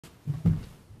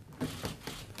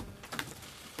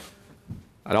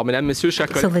Alors, mesdames, messieurs, chers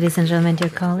So, collègues, ladies and gentlemen, dear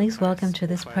colleagues, welcome to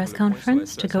this press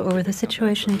conference to go over the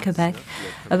situation in Quebec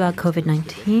about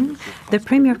COVID-19. The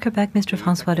Premier of Quebec, Mr.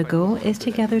 François Legault, is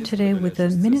together today with the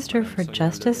Minister for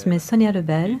Justice, Ms. Sonia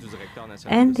Lebel,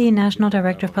 and the National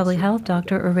Director of Public Health,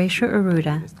 Dr. Horacio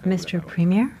Arruda. Mr.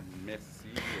 Premier.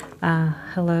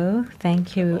 Hello.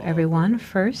 Thank you, everyone.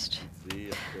 First,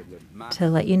 to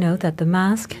let you know that the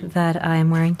mask that I am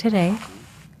wearing today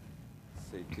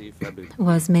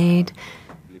was made...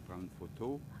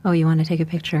 Oh, you want to take a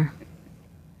picture?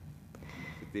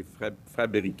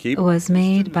 It was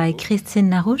made by Christine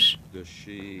Narouche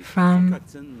from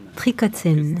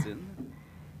Tricotine.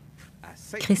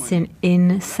 Christine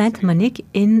in Sainte-Monique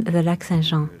in the Lac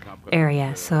Saint-Jean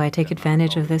area. So I take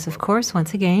advantage of this, of course,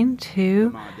 once again,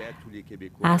 to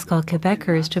ask all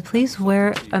Quebecers to please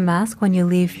wear a mask when you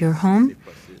leave your home,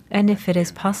 and if it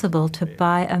is possible, to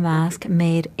buy a mask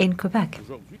made in Quebec.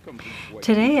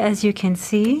 Today, as you can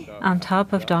see, on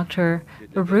top of Dr.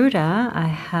 Arruda, I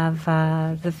have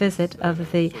the visit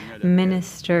of the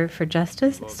Minister for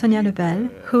Justice, Sonia Lebel,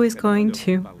 who is going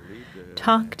to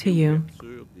talk to you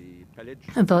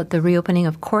about the reopening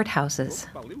of courthouses,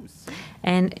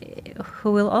 and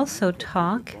who will also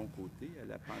talk.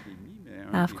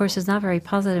 Of course, it's not very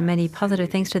positive, many positive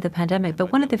things to the pandemic,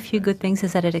 but one of the few good things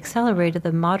is that it accelerated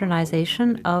the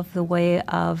modernization of the way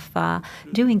of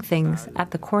doing things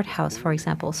at the courthouse, for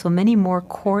example. So many more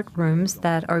courtrooms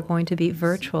that are going to be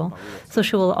virtual. So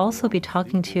she will also be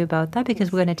talking to you about that,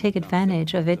 because we're going to take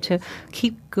advantage of it to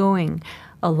keep going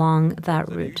along that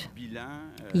route.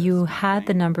 You had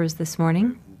the numbers this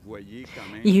morning.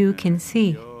 You can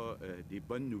see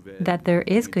that there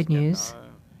is good news.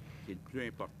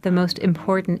 The most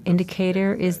important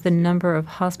indicator is the number of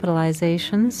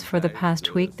hospitalizations. For the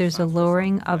past week, there's a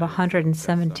lowering of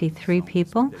 173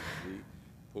 people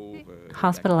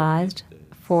hospitalized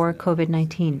for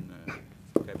COVID-19.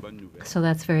 So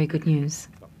that's very good news.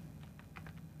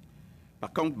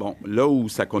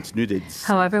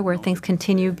 However, where things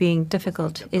continue being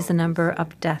difficult is the number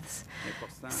of deaths.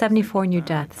 74 new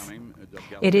deaths.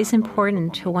 It is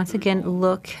important to once again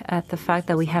look at the fact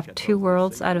that we have 2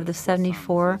 worlds. Out of the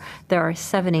 74, there are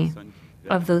 70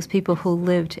 of those people who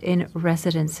lived in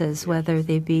residences, whether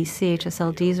they be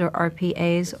CHSLDs or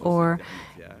RPAs or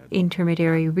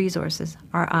intermediary resources,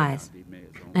 RIs.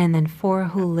 And then 4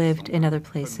 who lived in other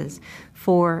places,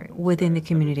 4 within the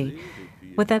community.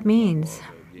 What that means,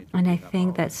 and I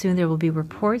think that soon there will be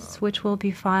reports which will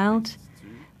be filed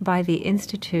by the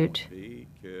Institute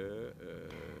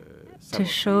to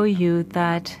show you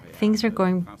that things are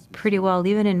going pretty well.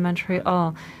 Even in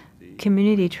Montreal,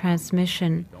 community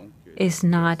transmission is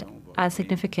not as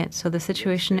significant. So the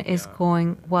situation is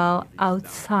going well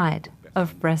outside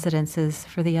of residences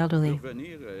for the elderly.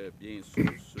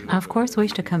 Of course, we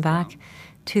wish to come back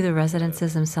to the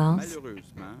residences themselves.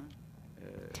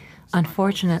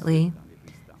 Unfortunately,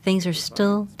 things are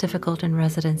still difficult in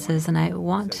residences, and I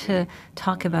want to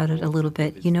talk about it a little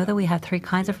bit. You know that we have 3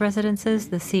 kinds of residences: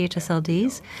 the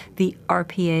CHSLDs, the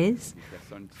RPAs,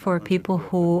 for people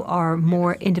who are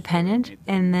more independent,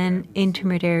 and then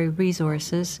intermediary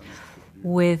resources,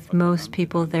 with most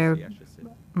people there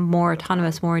more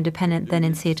autonomous, more independent than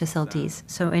in CHSLDs.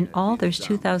 So in all, there's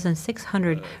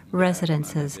 2,600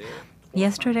 residences.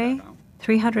 Yesterday,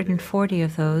 340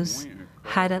 of those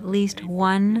had at least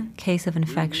 1 case of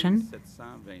infection,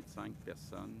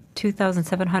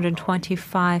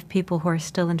 2,725 people who are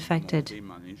still infected.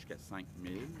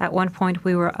 At one point,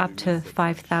 we were up to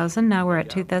 5,000. Now we're at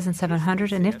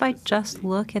 2,700. And if I just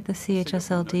look at the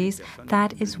CHSLDs,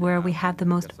 that is where we have the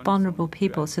most vulnerable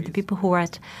people. So the people who are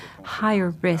at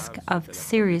higher risk of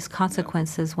serious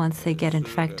consequences once they get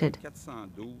infected.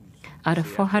 Out of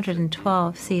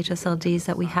 412 CHSLDs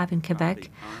that we have in Quebec,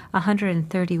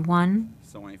 131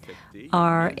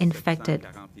 are infected.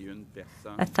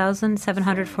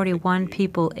 1,741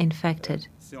 people infected.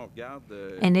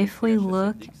 And if we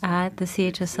look at the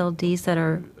CHSLDs that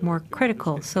are more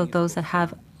critical, so those that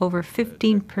have over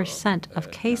 15% of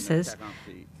cases,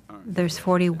 there's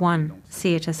 41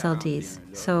 CHSLDs.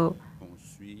 So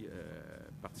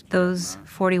those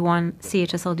 41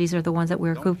 CHSLDs are the ones that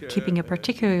we're keeping a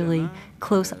particularly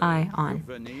close eye on.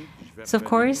 So, of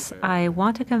course, I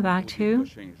want to come back to,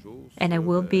 and I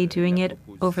will be doing it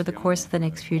over the course of the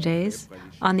next few days,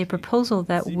 on the proposal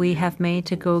that we have made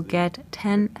to go get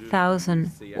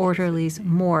 10,000 orderlies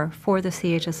more for the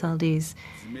CHSLDs.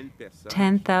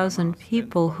 10,000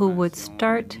 people who would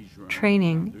start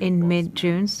training in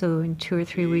mid-June, so in 2 or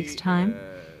 3 weeks' time.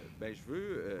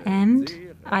 And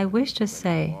I wish to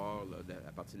say,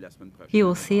 you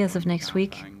will see as of next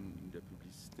week,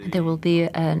 there will be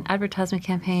an advertisement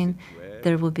campaign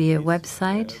There will be a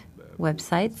websites,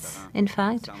 in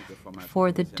fact,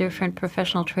 for the different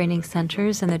professional training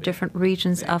centers in the different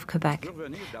regions of Quebec.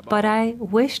 But I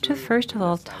wish to first of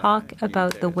all talk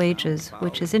about the wages,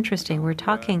 which is interesting. We're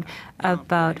talking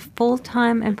about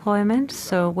full-time employment,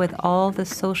 so with all the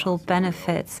social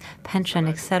benefits, pension,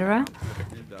 etc.,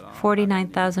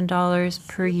 $49,000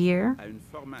 per year,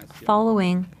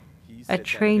 following a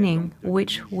training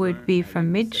which would be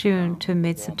from mid-June to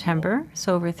mid-September,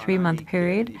 so over a 3-month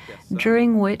period,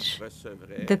 during which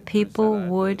the people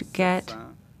would get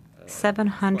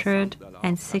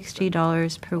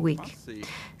 $760 per week.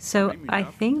 So I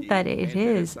think that it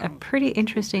is a pretty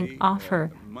interesting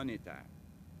offer,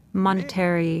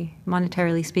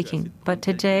 monetarily speaking. But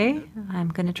today, I'm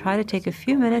going to try to take a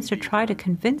few minutes to try to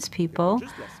convince people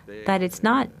that it's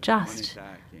not just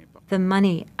the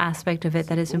money aspect of it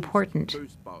that is important.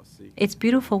 It's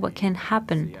beautiful what can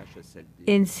happen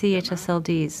in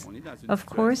CHSLDs. Of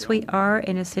course, we are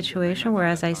in a situation where,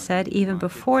 as I said, even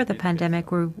before the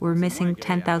pandemic, we're missing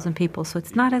 10,000 people, so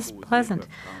it's not as pleasant.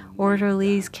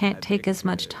 Orderlies can't take as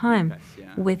much time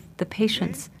with the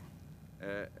patients.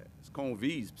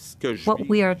 What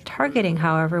we are targeting,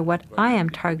 however, what I am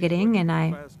targeting, and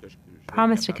I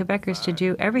promise to Quebecers to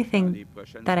do everything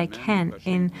that I can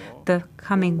in the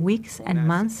coming weeks and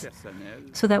months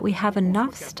so that we have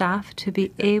enough staff to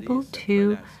be able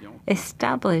to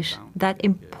establish that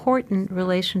important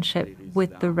relationship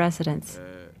with the residents.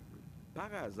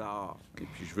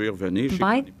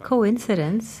 By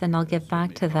coincidence, and I'll get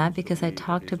back to that because I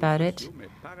talked about it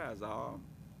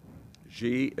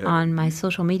on my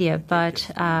social media,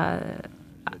 but a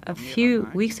few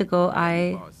weeks ago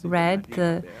I read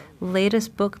the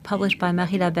latest book published by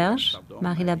Marie Laberge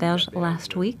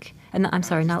last week. I'm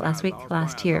sorry, not last week,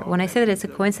 last year. When I say that it's a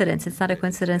coincidence, it's not a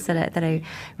coincidence that I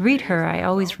read her. I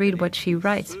always read what she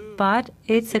writes. But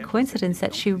it's a coincidence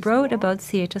that she wrote about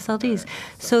CHSLDs.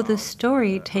 So the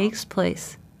story takes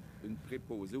place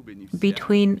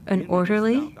between an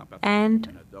orderly and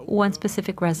one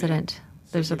specific resident.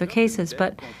 There's other cases,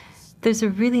 but there's a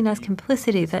really nice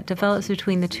complicity that develops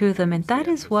between the two of them, and that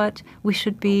is what we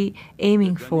should be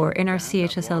aiming for in our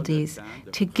CHSLDs,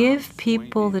 to give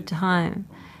people the time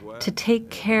to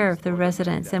take care of the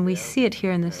residents. And we see it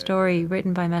here in the story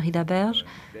written by Marie Laberge.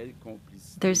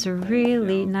 There's a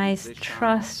really nice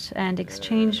trust and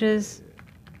exchanges,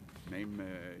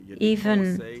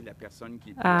 even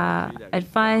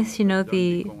advice. You know,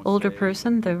 the older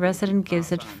person, the resident,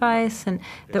 gives advice, and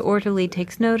the orderly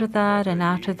takes note of that, and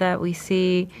after that we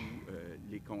see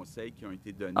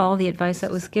all the advice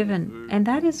that was given. And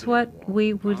that is what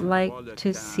we would like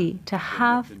to see, to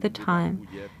have the time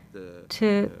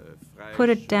to put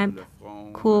a damp,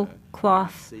 cool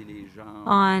cloth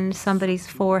on somebody's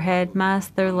forehead,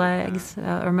 massage their legs,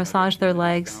 or massage their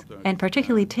legs, and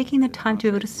particularly taking the time to be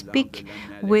able to speak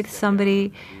with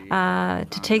somebody,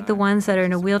 to take the ones that are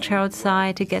in a wheelchair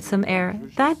outside to get some air.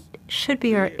 That should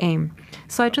be our aim.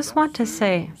 So I just want to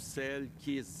say,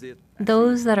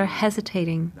 those that are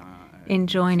hesitating in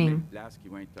joining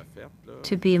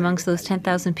to be amongst those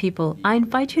 10,000 people, I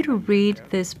invite you to read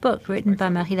this book written by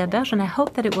Marie Laberge, and I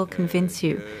hope that it will convince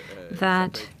you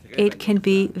that it can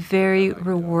be very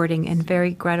rewarding and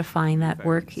very gratifying, that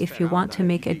work, if you want to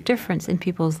make a difference in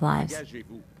people's lives.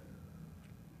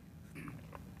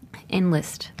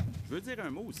 Enlist.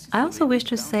 I also wish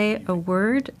to say a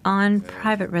word on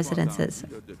private residences.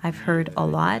 I've heard a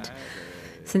lot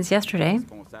since yesterday.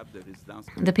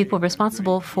 The people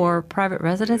responsible for private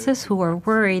residences who are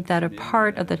worried that a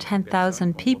part of the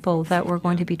 10,000 people that we're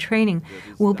going to be training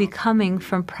will be coming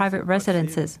from private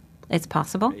residences. It's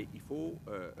possible.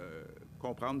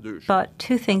 But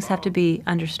two things have to be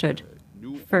understood.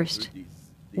 First,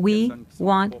 we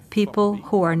want people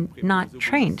who are not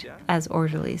trained as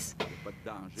orderlies.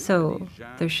 So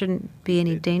there shouldn't be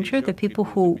any danger. The people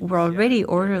who were already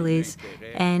orderlies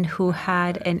and who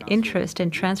had an interest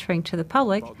in transferring to the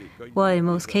public, well, in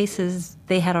most cases,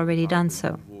 they had already done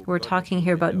so. We're talking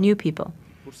here about new people.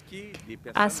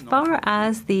 As far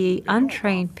as the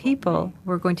untrained people,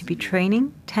 we're going to be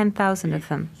training 10,000 of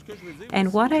them.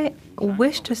 And what I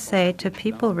wish to say to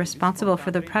people responsible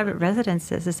for the private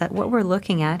residences is that what we're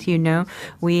looking at, you know,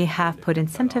 we have put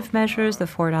incentive measures, the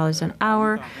 $4 an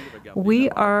hour. We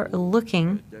are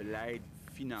looking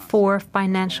for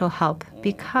financial help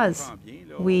because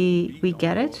we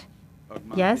get it.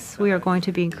 Yes, we are going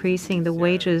to be increasing the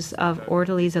wages of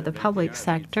orderlies of the public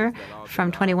sector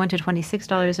from $21 to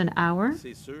 $26 an hour.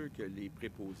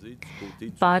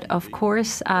 But of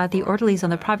course, the orderlies on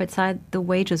the private side, the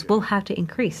wages will have to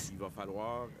increase.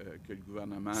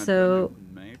 So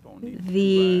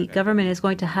the government is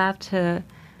going to have to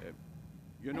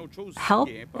help,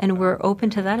 and we're open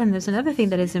to that. And there's another thing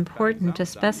that is important to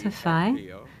specify.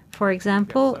 For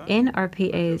example, in our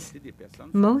PAs,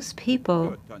 most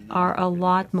people are a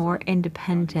lot more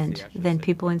independent than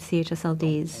people in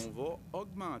CHSLDs.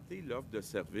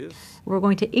 We're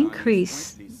going to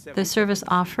increase the service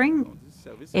offering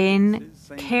in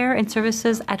care and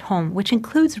services at home, which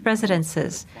includes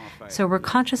residences. So we're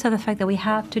conscious of the fact that we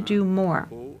have to do more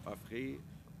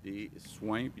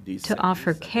to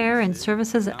offer care and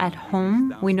services at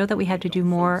home. We know that we have to do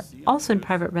more also in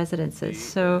private residences.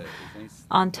 So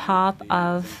on top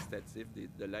of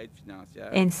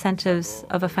incentives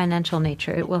of a financial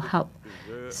nature, it will help.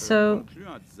 So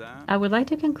I would like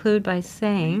to conclude by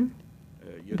saying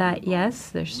that, yes,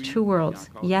 there's two worlds.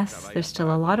 Yes, there's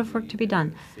still a lot of work to be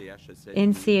done.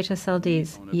 In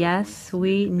CHSLDs, yes,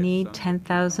 we need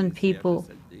 10,000 people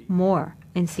more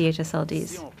in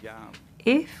CHSLDs.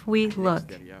 If we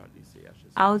look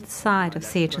outside of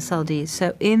CHSLDs,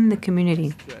 so in the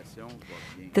community,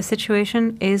 the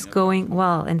situation is going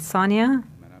well. And Sonia,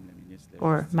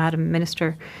 or Madam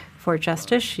Minister for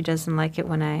Justice, she doesn't like it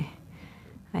when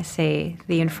I say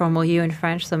the informal you in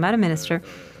French, so Madam Minister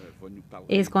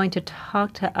is going to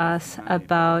talk to us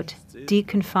about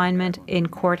deconfinement in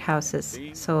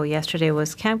courthouses. So yesterday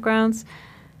was campgrounds.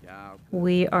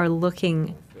 We are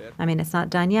looking, I mean, it's not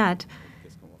done yet,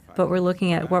 but we're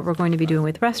looking at what we're going to be doing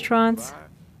with restaurants,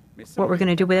 what we're going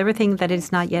to do with everything that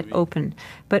is not yet open.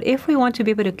 But if we want to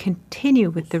be able to continue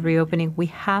with the reopening, we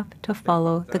have to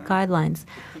follow the guidelines.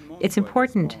 It's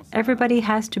important. Everybody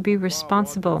has to be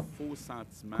responsible.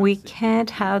 We can't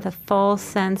have the false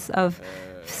sense of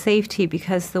safety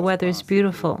because the weather is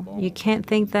beautiful. You can't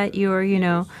think that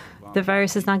the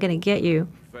virus is not going to get you,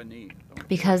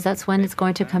 because that's when it's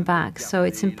going to come back. So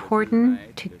it's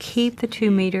important to keep the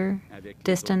 2-meter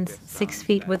distance, 6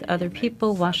 feet with other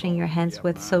people, washing your hands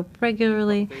with soap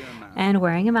regularly, and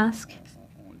wearing a mask.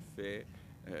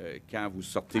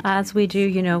 As we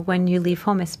do, when you leave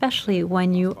home, especially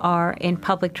when you are in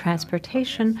public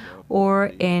transportation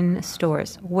or in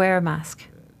stores, wear a mask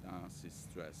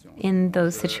in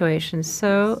those situations.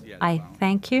 So I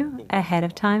thank you ahead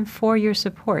of time for your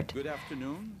support. Good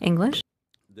afternoon. English.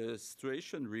 The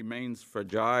situation remains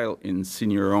fragile in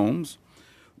senior homes.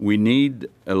 We need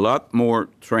a lot more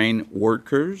trained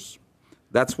workers.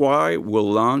 That's why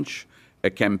we'll launch a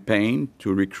campaign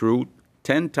to recruit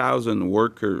 10,000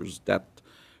 workers that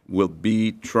will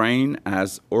be trained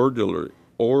as orderlies.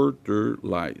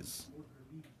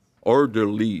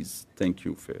 Orderlies, thank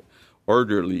you, Faye.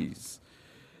 Orderlies.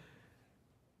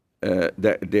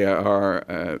 There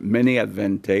are many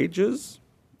advantages.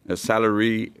 A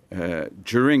salary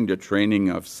during the training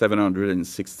of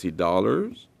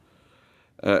 $760,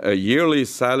 a yearly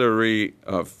salary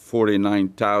of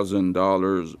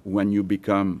 $49,000 when you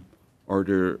become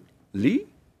orderly,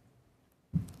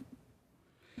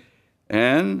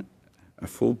 and a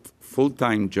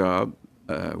full-time job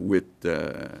with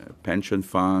pension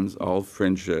funds, all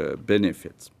fringe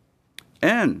benefits.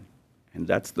 And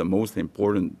that's the most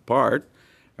important part,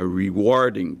 a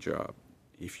rewarding job.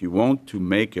 If you want to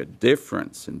make a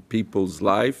difference in people's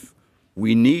life,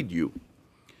 we need you.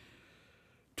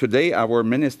 Today, our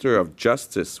Minister of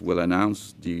Justice will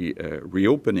announce the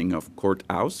reopening of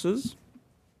courthouses.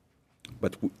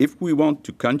 But if we want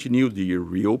to continue the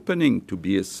reopening to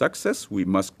be a success, we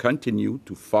must continue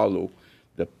to follow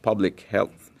the public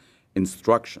health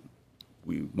instruction.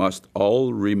 We must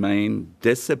all remain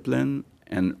disciplined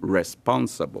and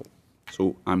responsible.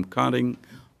 So I'm counting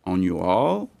on you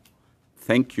all.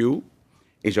 Thank you.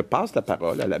 Et je passe la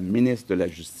parole à la ministre de la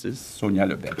Justice, Sonia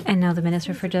Leberge. And now the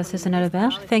Minister for Justice, Sonia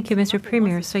Leberge. Thank you, Mr.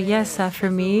 Premier. So yes, for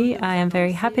me, I am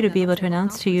very happy to be able to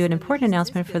announce to you an important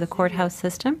announcement for the courthouse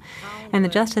system and the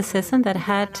justice system that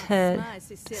had to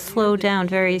slow down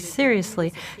very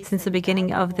seriously since the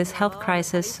beginning of this health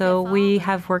crisis. So we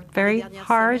have worked very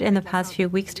hard in the past few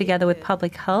weeks together with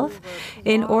public health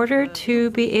in order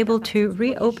to be able to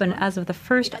reopen as of the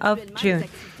 1st of June.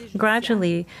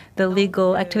 Gradually, the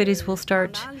legal activities will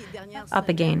start up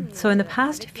again. So in the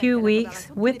past few weeks,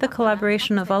 with the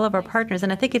collaboration of all of our partners,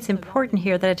 and I think it's important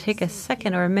here that I take a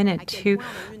second or a minute to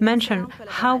mention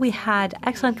how we had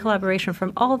excellent collaboration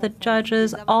from all the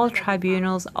judges, all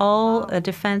tribunals, all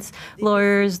defense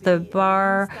lawyers, the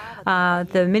bar,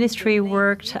 the ministry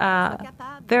worked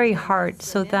very hard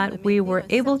so that we were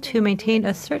able to maintain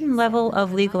a certain level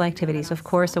of legal activities. Of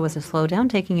course, there was a slowdown,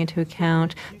 taking into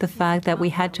account the fact that we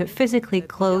had to physically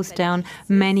close down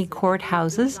many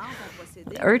courthouses.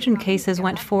 urgent cases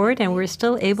went forward and we're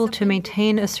still able to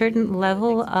maintain a certain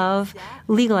level of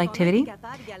legal activity,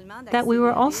 that we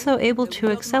were also able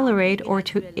to accelerate or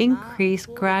to increase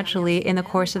gradually in the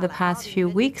course of the past few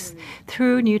weeks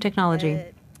through new technology.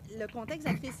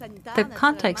 The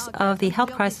context of the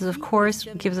health crisis, of course,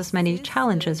 gives us many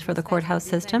challenges for the courthouse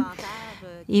system,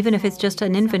 even if it's just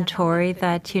an inventory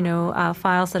that,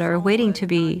 files that are waiting to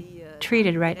be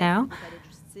treated right now,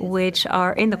 which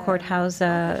are in the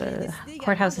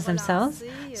courthouses themselves.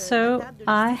 So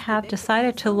I have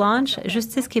decided to launch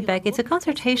Justice Québec. It's a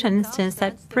consultation instance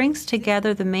that brings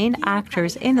together the main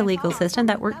actors in the legal system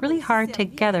that work really hard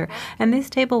together. And this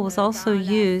table was also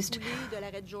used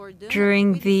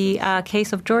during the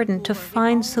case of Jordan to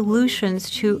find solutions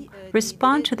to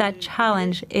respond to that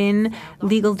challenge in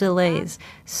legal delays.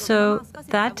 So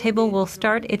that table will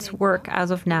start its work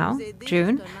as of now,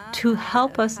 June, to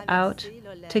help us out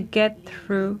to get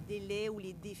through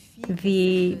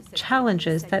the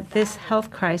challenges that this health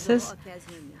crisis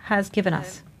has given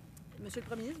us.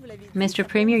 Mr.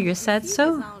 Premier, you said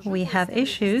so. We have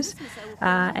issues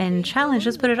and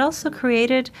challenges, but it also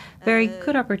created very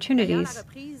good opportunities.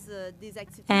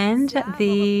 And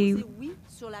the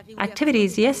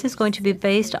activities, yes, is going to be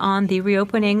based on the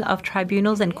reopening of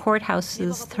tribunals and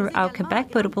courthouses throughout Quebec,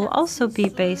 but it will also be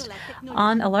based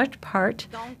on a large part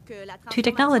to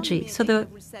technology. So the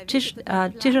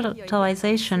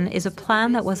digitalization is a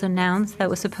plan that was announced that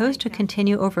was supposed to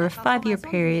continue over a 5-year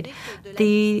period.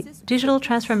 The digital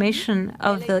transformation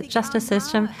of the justice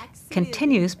system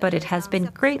continues, but it has been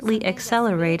greatly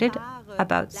accelerated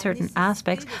about certain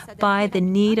aspects by the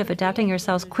need of adapting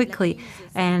yourselves quickly,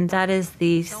 and that is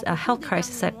the health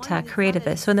crisis that created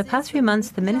this. So in the past few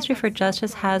months, the Ministry for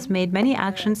Justice has made many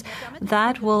actions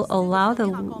that will allow the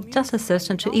justice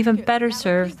system to even better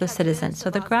serve the citizens. So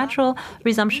the gradual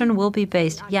resumption will be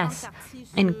based, yes,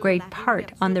 in great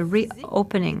part on the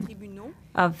reopening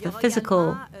of the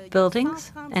physical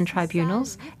buildings and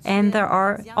tribunals, and there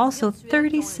are also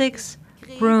 36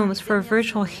 rooms for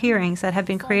virtual hearings that have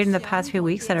been created in the past few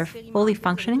weeks that are fully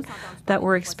functioning, that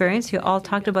were experienced. You all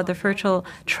talked about the virtual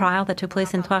trial that took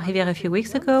place in Trois-Rivières a few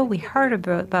weeks ago. We heard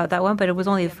about that one, but it was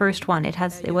only the first one. It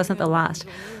wasn't the last.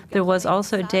 There was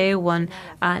also a day when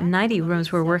 90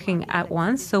 rooms were working at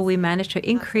once, so we managed to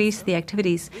increase the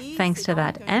activities thanks to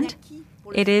that. And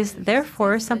it is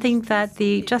therefore something that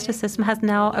the justice system has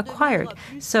now acquired.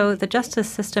 So the justice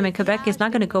system in Quebec is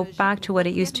not going to go back to what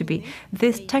it used to be.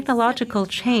 This technological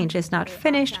change is not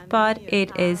finished, but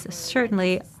it is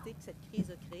certainly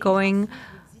going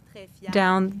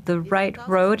down the right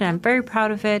road, and I'm very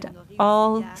proud of it.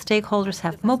 All stakeholders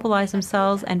have mobilized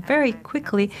themselves, and very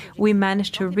quickly we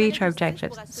managed to reach our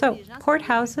objectives. So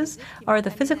courthouses are the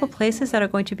physical places that are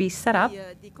going to be set up.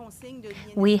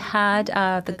 We had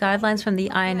the guidelines from the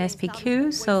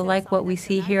INSPQ, so like what we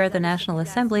see here at the National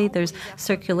Assembly, there's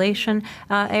circulation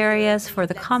areas for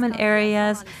the common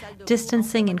areas,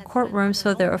 distancing in courtrooms,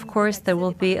 so there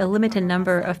will be a limited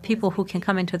number of people who can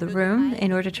come into the room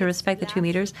in order to respect the 2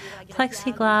 meters.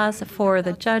 Plexiglass for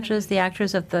the judges, the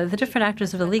actors of the different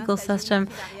actors of the legal system,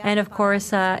 and of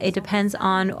course it depends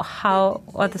on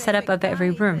the setup of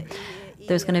every room.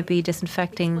 There's going to be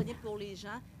disinfecting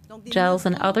gels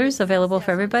and others available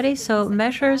for everybody. So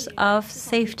measures of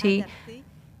safety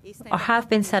have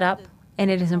been set up,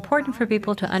 and it is important for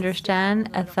people to understand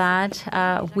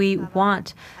that we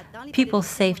want people's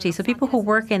safety. So people who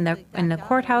work in the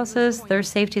courthouses, their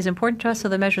safety is important to us, so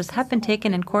the measures have been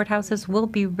taken and courthouses will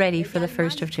be ready for the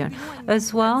 1st of June.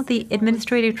 As well, the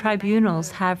administrative tribunals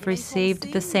have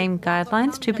received the same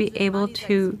guidelines to be able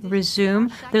to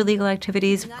resume their legal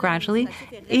activities gradually.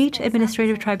 Each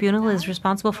administrative tribunal is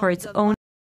responsible for its own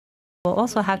will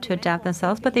also have to adapt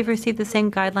themselves, but they've received the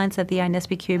same guidelines that the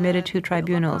INSPQ emitted to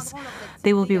tribunals.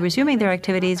 They will be resuming their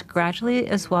activities gradually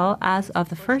as well as of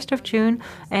the 1st of June,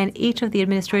 and each of the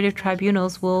administrative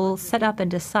tribunals will set up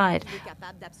and decide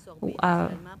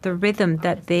the rhythm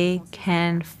that they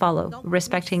can follow,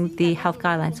 respecting the health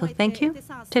guidelines. So thank you.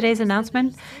 Today's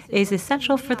announcement is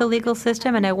essential for the legal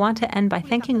system, and I want to end by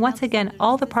thanking once again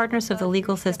all the partners of the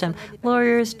legal system,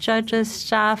 lawyers, judges,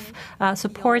 staff,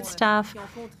 support staff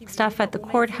at the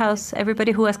courthouse,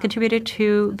 everybody who has contributed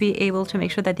to be able to make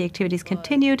sure that the activities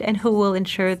continued and who will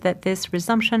ensure that this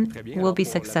resumption will be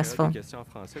successful.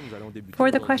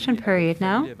 For the question period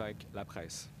now.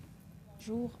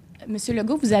 Monsieur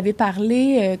Legault, vous avez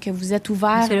parlé que vous êtes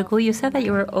ouvert. Monsieur Legault, you said that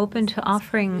you were open to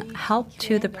offering help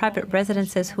to the private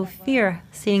residences who fear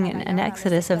seeing an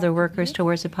exodus of their workers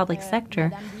towards the public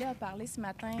sector.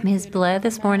 Ms. Blais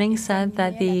this morning said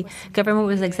that the government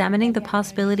was examining the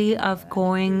possibility of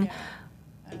going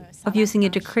of using a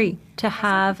decree to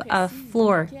have a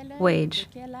floor wage.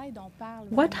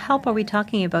 What help are we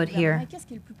talking about here?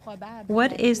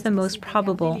 What is the most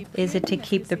probable? Is it to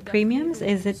keep the premiums?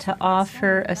 Is it to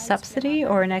offer a subsidy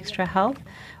or an extra help?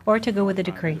 Or to go with a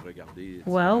decree?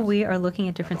 Well, we are looking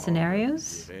at different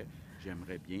scenarios.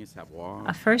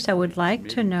 First, I would like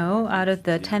to know, out of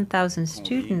the 10,000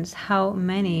 students, how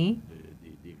many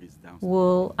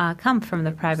will come from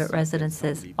the private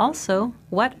residences. Also,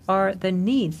 what are the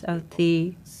needs of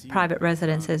the private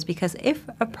residences? Because if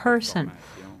a person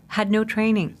had no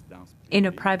training in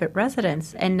a private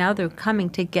residence and now they're coming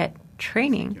to get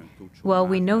training, well,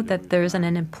 we know that there's an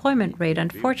unemployment rate,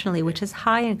 unfortunately, which is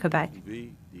high in Quebec.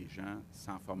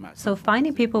 So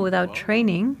finding people without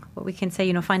training, what we can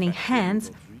say, finding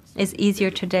hands, is easier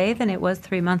today than it was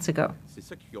 3 months ago.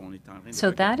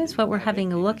 So that is what we're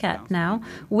having a look at now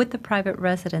with the private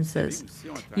residences.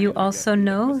 You also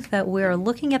know that we're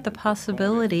looking at the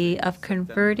possibility of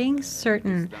converting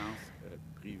certain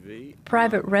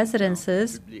private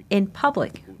residences in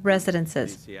public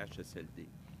residences,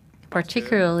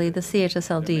 particularly the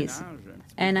CHSLDs.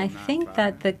 And I think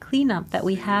that the cleanup that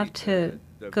we have to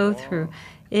go through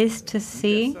is to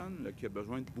see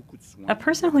a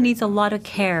person who needs a lot of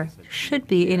care should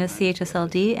be in a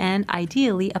CHSLD and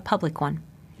ideally a public one.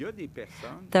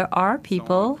 There are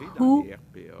people who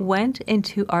went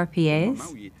into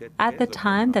RPAs at the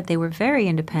time that they were very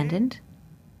independent,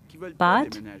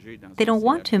 but they don't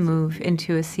want to move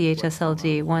into a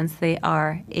CHSLD once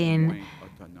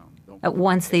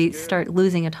they start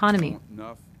losing autonomy.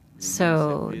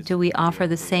 So do we offer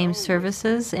the same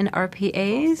services in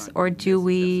RPAs, or do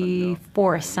we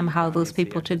force somehow those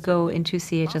people to go into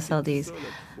CHSLDs?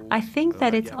 I think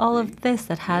that it's all of this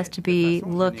that has to be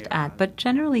looked at. But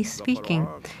generally speaking,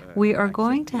 we are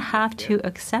going to have to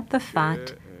accept the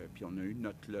fact,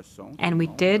 and we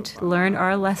did learn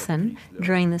our lesson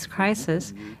during this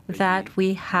crisis, that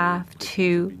we have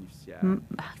to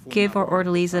give our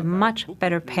orderlies a much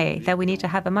better pay, that we need to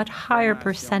have a much higher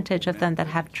percentage of them that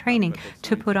have training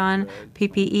to put on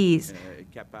PPEs,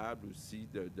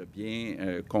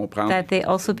 that they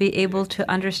also be able to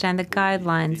understand the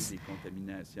guidelines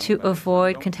to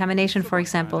avoid contamination, for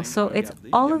example. So it's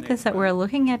all of this that we're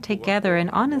looking at together, and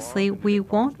honestly, we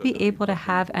won't be able to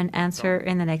have an answer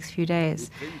in the next few days.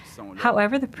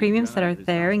 However, the premiums that are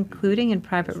there, including in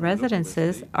private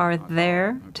residences, are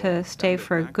there to stay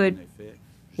for a good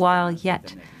while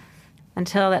yet,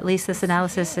 until at least this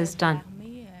analysis is done.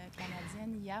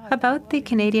 About the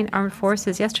Canadian Armed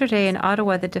Forces, yesterday in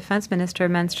Ottawa, the Defense Minister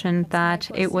mentioned that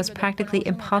it was practically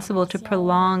impossible to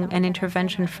prolong an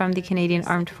intervention from the Canadian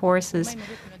Armed Forces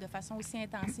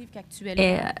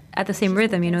at the same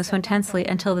rhythm, so intensely,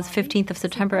 until the 15th of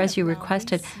September, as you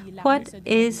requested. What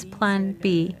is Plan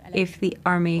B if the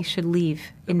Army should leave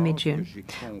in mid-June?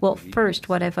 Well, first,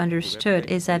 what I've understood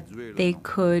is that they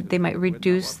might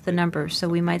reduce the number, so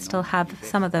we might still have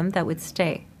some of them that would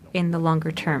stay in the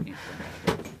longer term.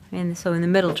 And so in the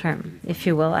middle term, if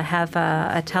you will, I have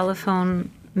a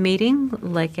telephone meeting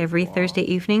like every Thursday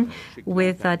evening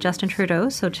with Justin Trudeau,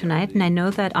 so tonight, and I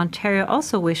know that Ontario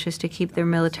also wishes to keep their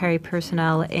military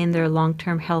personnel in their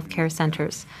long-term health care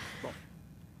centres.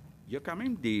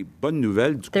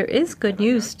 There is good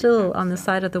news still on the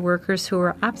side of the workers who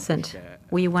are absent.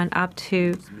 We went up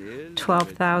to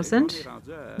 12,000,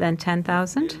 then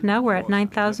 10,000. Now we're at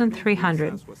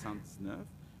 9,300.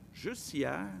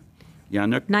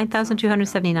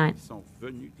 9,279.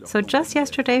 So just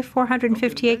yesterday,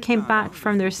 458 came back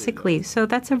from their sick leave. So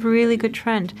that's a really good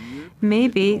trend.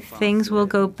 Maybe things will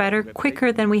go better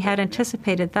quicker than we had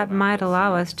anticipated. That might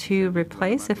allow us to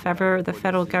replace, if ever the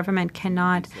federal government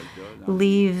cannot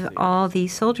leave all the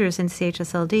soldiers in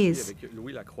CHSLDs.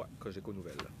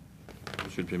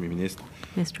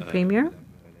 Mr. Premier,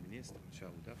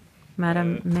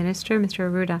 Madam Minister, Mr.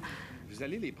 Arruda,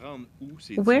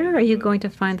 where are you going to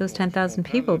find those 10,000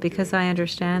 people? Because I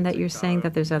understand that you're saying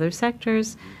that there's other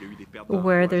sectors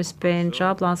where there's been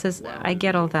job losses. I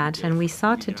get all that. And we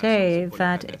saw today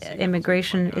that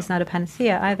immigration is not a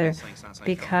panacea either,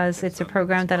 because it's a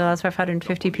program that allows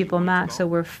 550 people max. So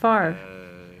we're far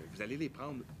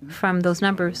from those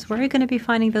numbers. Where are you going to be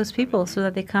finding those people so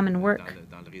that they come and work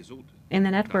in the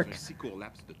network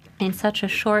in such a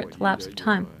short lapse of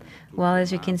time? Well,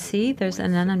 as you can see, there's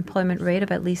an unemployment rate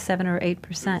of at least 7 or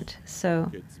 8%.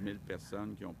 So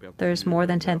there's more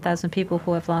than 10,000 people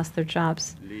who have lost their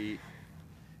jobs.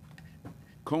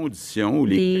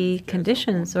 The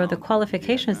conditions or the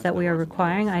qualifications that we are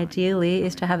requiring, ideally,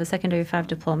 is to have a secondary 5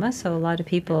 diploma. So a lot of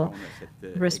people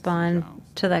respond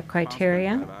to that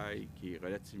criteria.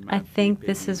 I think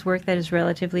this is work that is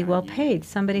relatively well paid.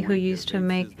 Somebody who used to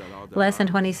make less than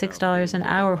 $26 an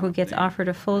hour, who gets offered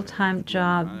a full-time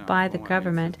job by the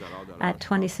government at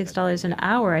 $26 an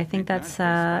hour, I think that's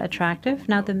attractive.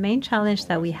 Now, the main challenge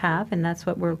that we have, and that's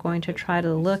what we're going to try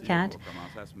to look at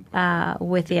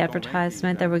with the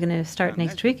advertisement that we're going to start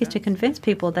next week, is to convince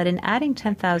people that in adding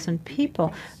 10,000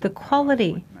 people, the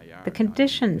quality, the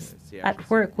conditions at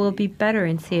work will be better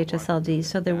in CHSLD.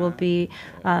 So there will be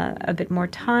a bit more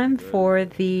time for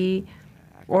the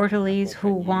orderlies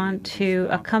who want to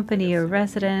accompany a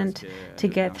resident to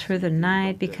get through the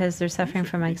night because they're suffering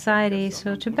from anxiety.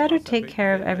 So to better take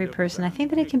care of every person, I think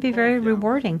that it can be very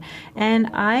rewarding. And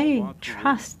I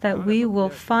trust that we will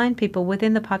find people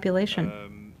within the population.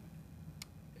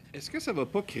 Is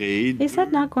that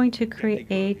not going to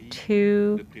create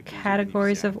two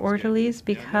categories of orderlies?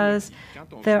 Because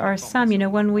there are some,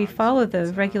 when we follow the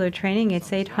regular training,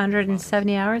 it's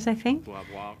 870 hours, I think,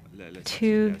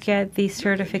 to get the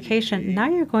certification. Now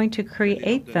you're going to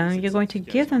create them, you're going to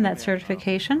give them that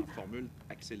certification,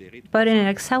 but in an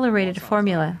accelerated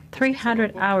formula,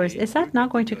 300 hours. Is that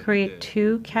not going to create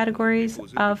two categories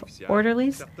of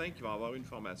orderlies?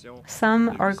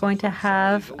 Some are going to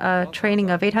have a training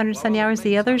of 870 hours,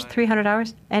 the others 300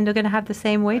 hours, and they're going to have the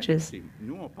same wages.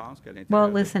 Well,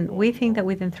 listen, we think that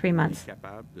within 3 months,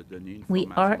 we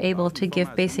are able to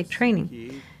give basic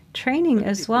training. Training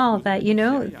as well that,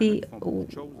 the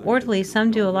orderlies,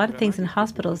 some do a lot of things in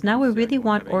hospitals. Now we really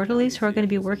want orderlies who are going to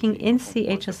be working in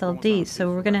CHSLD. So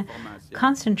we're going to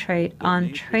concentrate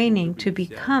on training to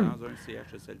become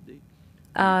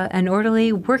an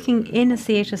orderly working in a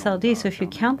CHSLD. So if you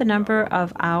count the number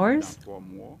of hours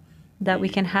that we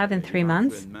can have in 3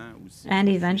 months, and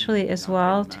eventually as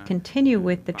well to continue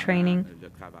with the training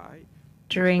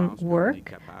during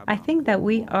work, I think that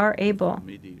we are able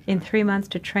in 3 months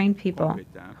to train people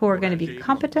who are going to be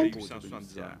competent,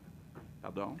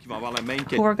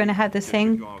 who are going to have the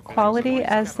same quality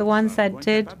as the ones that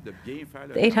did the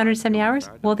 870 hours.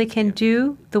 Well, they can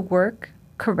do the work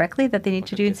correctly that they need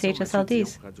to do in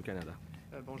CHSLDs.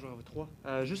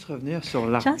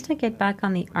 Just to get back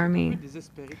on the Army,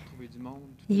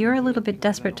 you're a little bit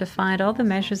desperate to find. All the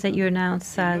measures that you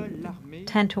announce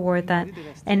tend toward that.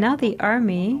 And now the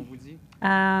Army,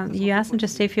 you asked them to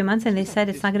stay a few months and they said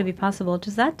it's not going to be possible.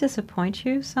 Does that disappoint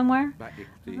you somewhere?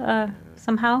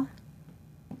 Somehow?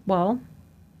 Well,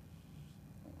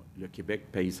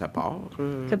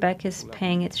 Quebec is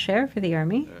paying its share for the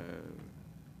Army.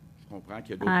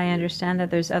 I understand that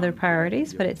there's other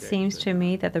priorities, but it seems to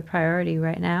me that the priority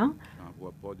right now,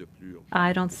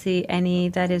 I don't see any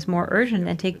that is more urgent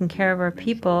than taking care of our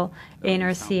people in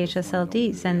our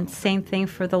CHSLDs. And same thing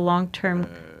for the long-term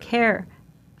care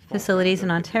facilities in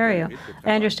Ontario.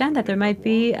 I understand that there might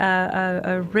be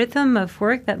a rhythm of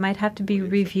work that might have to be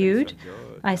reviewed.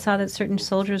 I saw that certain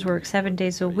soldiers work 7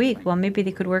 days a week. Well, maybe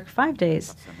they could work 5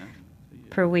 days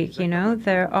per week.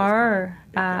 There are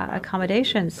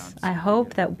accommodations. I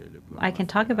hope that I can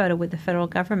talk about it with the federal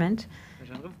government.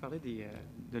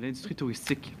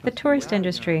 The tourist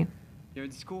industry.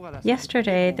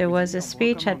 Yesterday, there was a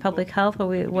speech at Public Health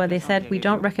where they said, we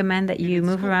don't recommend that you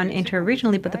move around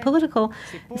interregionally, but the political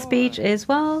speech is,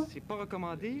 well,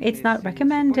 it's not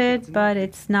recommended, but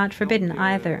it's not forbidden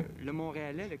either.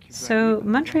 So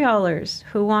Montrealers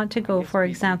who want to go, for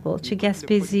example, to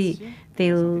Gaspésie,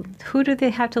 who do they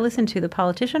have to listen to, the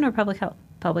politician or Public Health?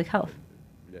 Public Health.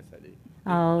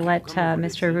 I'll let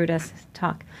Mr. Rudas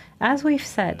talk. As we've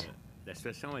said,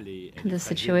 the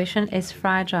situation is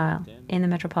fragile in the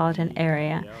metropolitan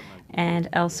area and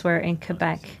elsewhere in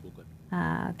Quebec.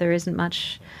 There isn't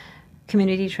much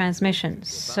community transmission.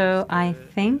 So I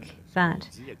think that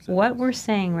what we're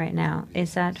saying right now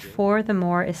is that for the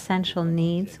more essential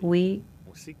needs, we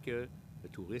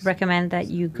recommend that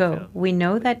you go. We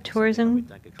know that tourism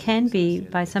can be,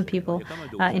 by some people,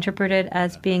 interpreted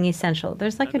as being essential.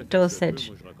 There's like a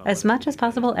dosage. As much as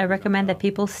possible, I recommend that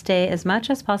people stay as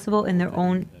much as possible in their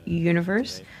own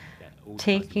universe,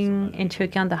 taking into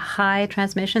account the high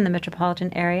transmission in the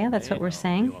metropolitan area. That's what we're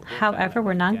saying. However,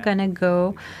 we're not going to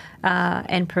go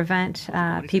and prevent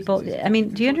people. I mean,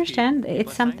 do you understand?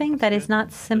 It's something that is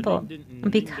not simple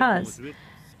because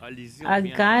a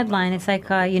guideline, it's like,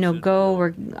 go,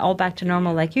 we're all back to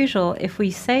normal like usual. If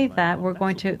we say that, we're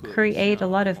going to create a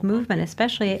lot of movement,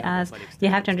 especially as you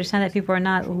have to understand that people are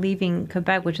not leaving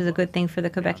Quebec, which is a good thing for the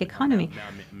Quebec economy.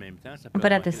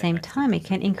 But at the same time, it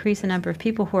can increase the number of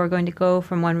people who are going to go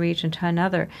from one region to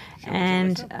another.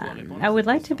 And I would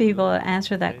like to be able to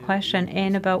answer that question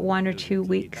in about 1 or 2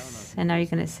 weeks. And now you're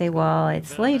going to say, well,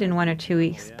 it's late in 1 or 2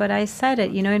 weeks. But I said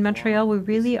it, in Montreal, we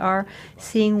really are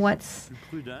seeing what's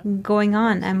going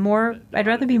on. I'd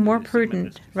rather be more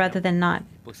prudent rather than not.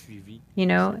 You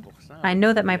know, I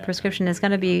know that my prescription is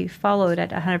going to be followed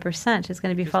at 100%. It's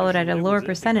going to be followed at a lower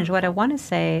percentage. What I want to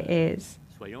say is,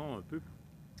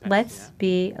 let's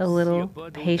be a little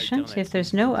patient. If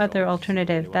there's no other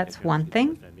alternative, that's one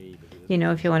thing. You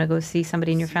know, if you want to go see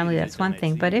somebody in your family, that's one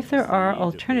thing. But if there are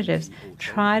alternatives,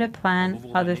 try to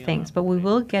plan other things. But we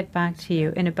will get back to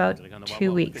you in about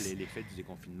 2 weeks.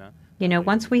 You know,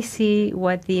 once we see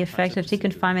what the effect of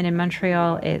deconfinement in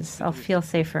Montreal is, I'll feel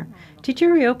safer. Did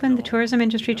you reopen the tourism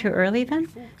industry too early then?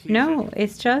 No,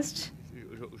 it's just,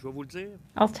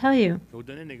 I'll tell you.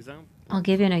 I'll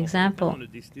give you an example.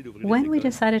 When we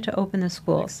decided to open the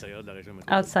schools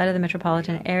outside of the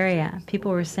metropolitan area,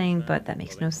 people were saying, but that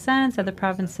makes no sense. Other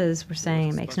provinces were saying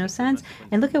it makes no sense.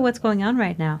 And look at what's going on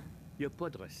right now.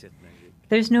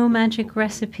 There's no magic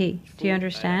recipe. Do you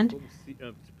understand?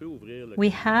 We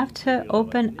have to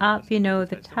open up, you know,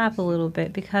 the tap a little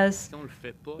bit, because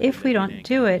if we don't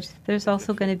do it, there's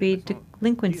also going to be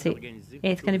delinquency.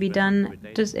 It's going to be done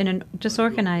just in a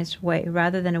disorganized way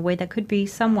rather than a way that could be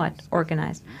somewhat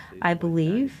organized. I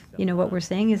believe, you know, what we're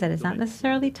saying is that it's not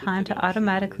necessarily time to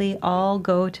automatically all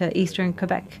go to eastern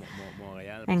Quebec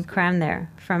and cram there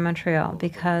from Montreal,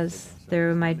 because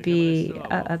there might be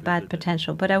a bad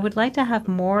potential. But I would like to have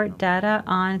more data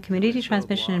on community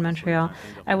transmission in Montreal.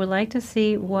 I would like to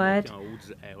see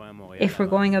if we're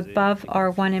going above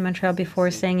R1 in Montreal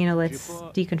before saying, you know, let's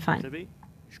deconfine.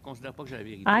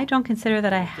 I don't consider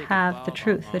that I have the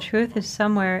truth. The truth is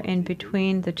somewhere in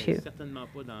between the two.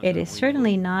 It is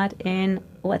certainly not in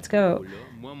let's go.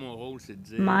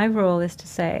 My role is to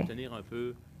say,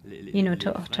 you know,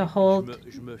 to hold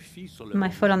my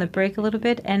foot on the brake a little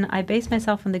bit, and I base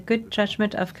myself on the good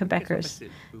judgment of Quebecers.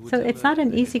 So it's not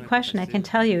an easy question, I can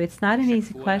tell you. It's not an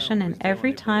easy question, and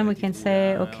every time we can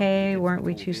say, okay, weren't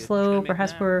we too slow?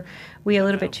 Perhaps were we a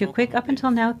little bit too quick? Up until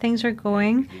now, things are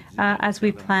going as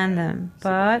we planned them.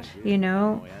 But, you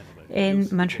know, in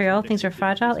Montreal, things are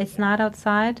fragile. It's not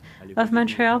outside of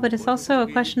Montreal, but it's also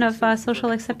a question of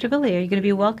social acceptability. Are you going to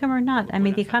be welcome or not? I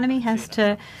mean, the economy has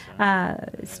to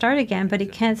start again, but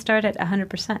it can't start at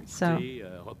 100%. So,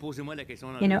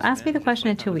 you know, ask me the question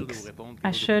in 2 weeks.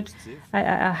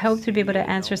 I hope to be able to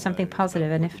answer something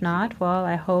positive, and if not, well,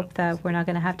 I hope that we're not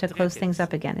going to have to close things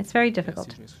up again. It's very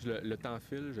difficult. Le temps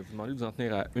file. Je vais vous demander de vous en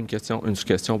tenir à une question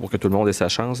pour que tout le monde ait sa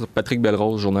chance. Patrick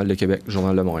Belrose, Journal de Québec,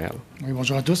 Journal de Montréal. Oui,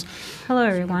 bonjour à tous. Hello,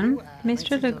 everyone.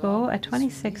 Mr. Legault, at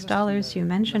 $26, you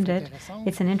mentioned it.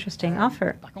 It's an interesting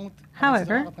offer.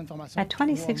 However, at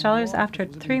 $26 after a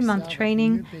 3-month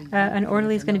training, an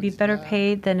orderly is going to be better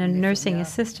paid than a nursing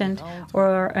assistant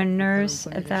or a nurse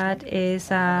that is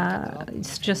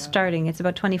just starting. It's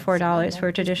about $24 for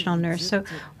a traditional nurse. So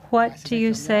what do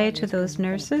you say to those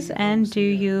nurses, and do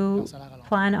you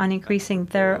plan on increasing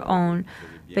their own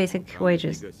basic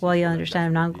wages? Well, you understand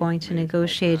I'm not going to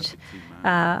negotiate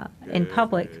in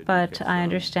public, but I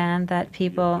understand that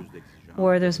people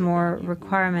where there's more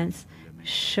requirements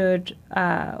should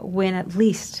make at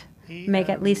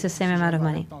least the same amount of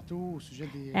money.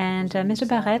 And Mr.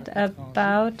 Barrette,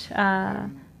 about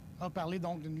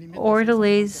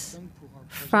orderlies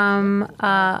from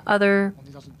other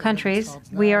countries.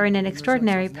 We are in an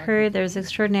extraordinary period. There's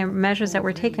extraordinary measures that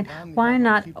were taken. Why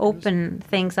not open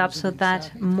things up so that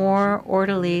more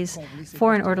orderlies,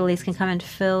 foreign orderlies, can come and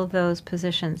fill those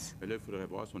positions?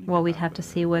 Well, we'd have to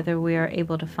see whether we are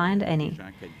able to find any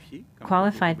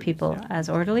qualified people as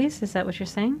orderlies. Is that what you're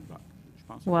saying?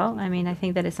 Well, I mean, I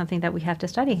think that is something that we have to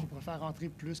study.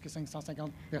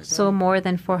 So more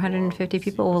than 450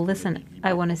 people will listen.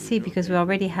 I want to see, because we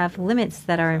already have limits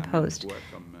that are imposed.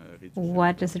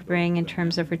 What does it bring in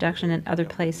terms of reduction in other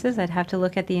places? I'd have to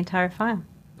look at the entire file.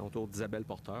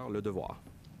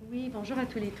 We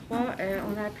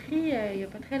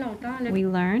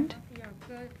learned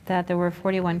that there were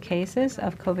 41 cases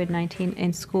of COVID-19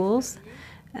 in schools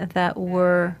that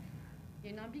were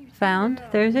found.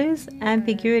 There is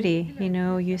ambiguity. You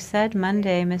know, you said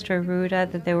Monday, Mr.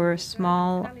 Arruda, that there were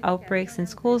small outbreaks in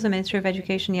schools. The Minister of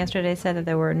Education yesterday said that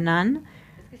there were none.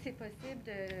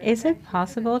 Is it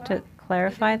possible to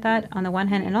clarify that on the one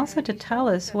hand, and also to tell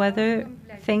us whether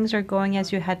things are going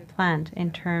as you had planned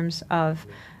in terms of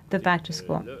the back to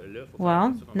school?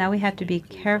 Well, now we have to be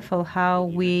careful how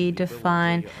we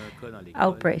define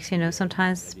outbreaks. You know,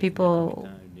 sometimes people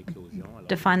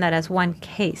define that as one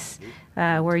case,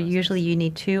 where usually you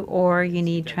need 2 or you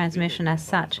need transmission as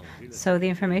such. So the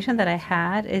information that I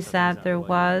had is that there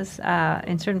was,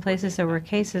 in certain places there were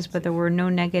cases, but there were no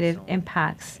negative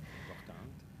impacts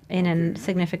in a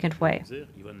significant way.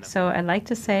 So I'd like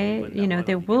to say, you know,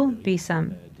 there will be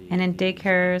some and in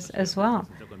daycares as well,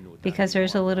 because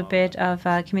there's a little bit of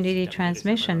community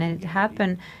transmission. And it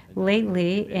happened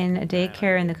lately in a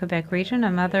daycare in the Quebec region. A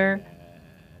mother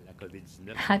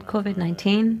had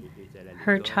COVID-19.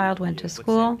 Her child went to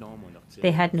school.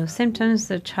 They had no symptoms.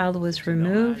 The child was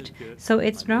removed. So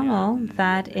it's normal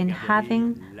that in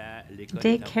having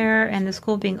daycare and the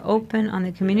school being open on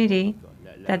the community,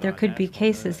 that there could be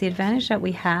cases. The advantage that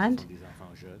we had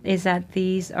is that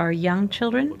these are young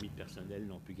children.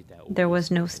 There was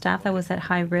no staff that was at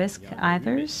high risk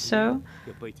either, so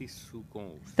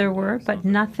there were, but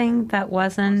nothing that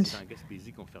wasn't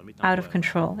out of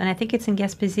control. And I think it's in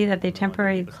Gaspésie that they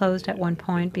temporarily closed at one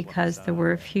point because there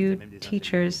were a few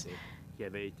teachers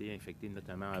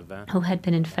who had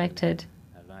been infected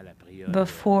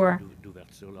before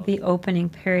the opening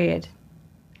period.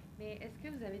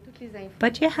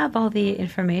 But you have all the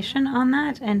information on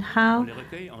that, and how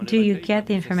do you get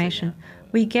the information?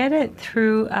 We get it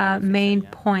through main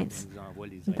points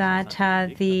that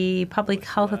the public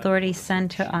health authorities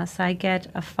send to us. I get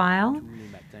a file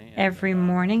every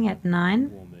morning at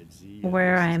 9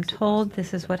 where I am told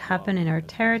this is what happened in our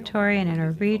territory and in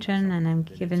our region, and I'm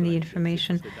given the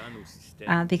information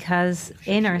because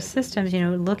in our systems,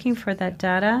 looking for that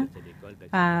data,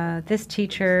 this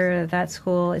teacher, that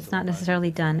school, it's not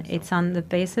necessarily done. It's on the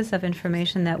basis of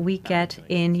information that we get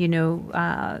in,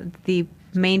 the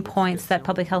main points that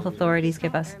public health authorities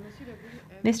give us.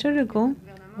 Mr. Legault,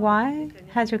 why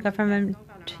has your government,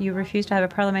 you refused to have a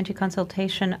parliamentary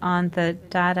consultation on the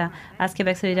data, as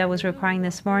Quebec Solidaire was requiring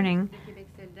this morning?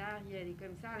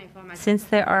 Since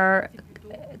there are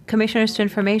commissioners to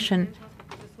information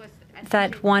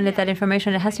that wanted that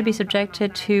information, it has to be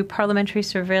subjected to parliamentary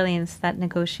surveillance, that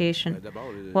negotiation.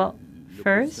 Well,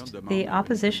 first, the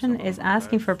opposition is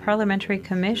asking for a parliamentary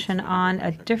commission on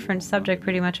a different subject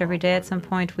pretty much every day. At some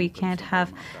point, we can't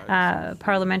have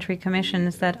parliamentary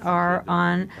commissions that are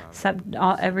on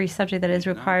every subject that is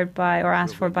required by or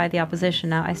asked for by the opposition.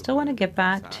 Now, I still want to get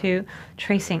back to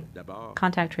tracing,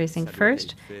 contact tracing.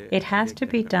 First, it has to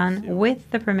be done with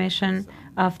the permission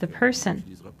of the person.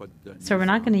 So we're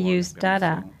not going to use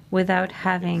data without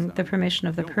having the permission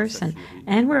of the person.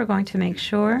 And we're going to make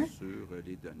sure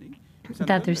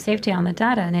that there's safety on the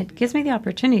data. And it gives me the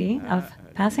opportunity of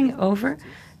passing over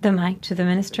the mic to the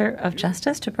Minister of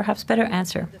Justice to perhaps better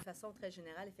answer.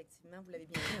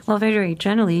 Well, very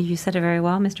generally, you said it very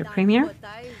well, Mr. Premier.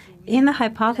 In the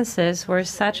hypothesis where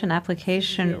such an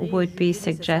application would be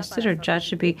suggested or judged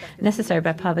to be necessary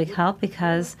by public health,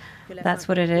 because that's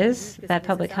what it is, that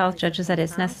public health judges that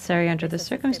it's necessary under the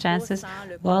circumstances,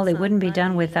 well, it wouldn't be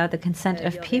done without the consent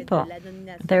of people.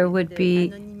 There would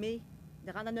be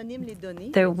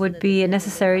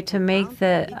necessary to make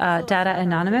the data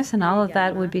anonymous, and all of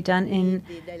that would be done in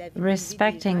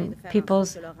respecting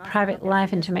people's private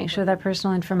life and to make sure that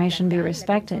personal information be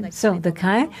respected. So the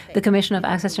Commission of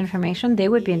Access to Information, they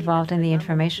would be involved in the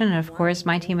information, and of course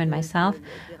my team and myself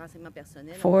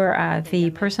for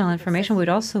the personal information would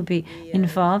also be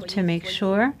involved to make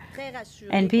sure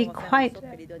and be quite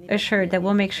assured that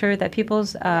we'll make sure that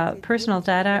people's personal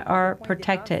data are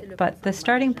protected. But the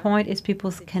starting point is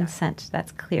people's consent.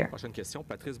 That's clear.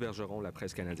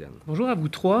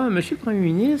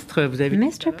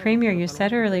 Mr. Premier, you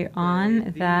said earlier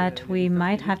on that we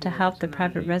might have to help the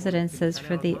private residences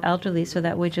for the elderly so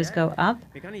that wages go up.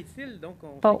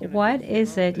 But what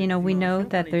is it? We know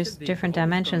that there's different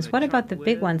dimensions. What about the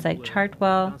big ones like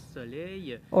Chartwell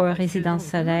or Résidence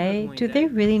Soleil? Do they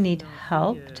really need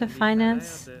help to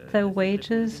finance the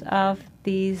wages of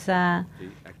these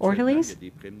orderlies?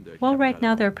 Well, right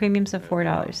now there are premiums of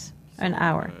 $4 an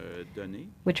hour,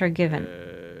 which are given.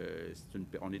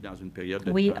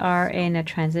 We are in a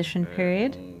transition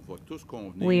period.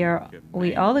 We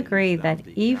all agree that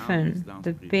even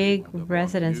the big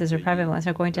residences or private ones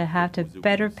are going to have to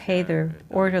better pay their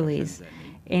orderlies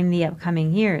in the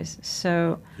upcoming years.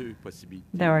 So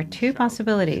there are two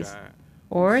possibilities.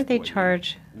 Or they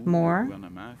charge more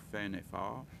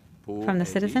from the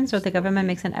citizens, or the government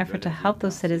makes an effort to help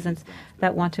those citizens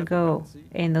that want to go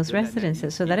in those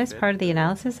residences. So that is part of the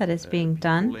analysis that is being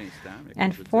done.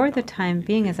 And for the time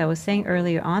being, as I was saying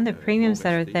earlier on, the premiums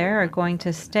that are there are going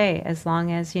to stay as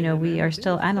long as, we are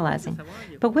still analyzing.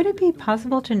 But would it be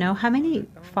possible to know how many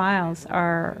files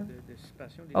are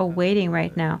awaiting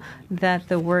right now that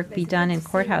the work be done in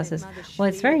courthouses? Well,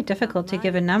 it's very difficult to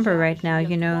give a number right now.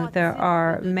 You know, there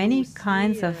are many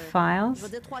kinds of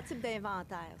files,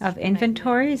 of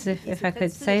inventories, if I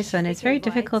could say so, and it's very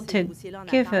difficult to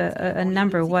give a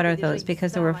number. What are those?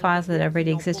 Because there were files that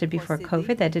already existed before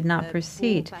COVID that did not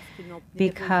proceed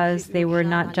because they were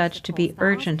not judged to be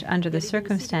urgent under the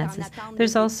circumstances.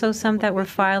 There's also some that were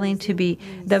waiting to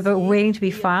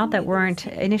be filed that weren't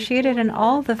initiated, and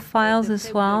all the files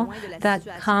as well that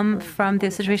come from the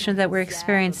situation that we're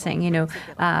experiencing, you know,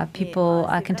 people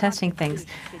contesting things,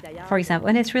 for example.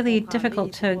 And it's really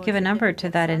difficult to give a number to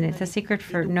that, and it's a secret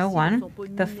for no one.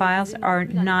 The files are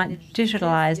not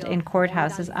digitalized in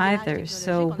courthouses either,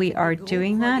 so we are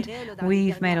doing that.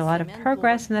 We've made a lot of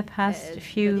progress in the past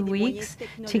few weeks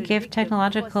to give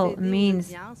technological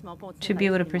means to be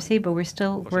able to proceed, but we're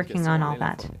still working on all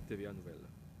that.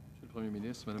 Premier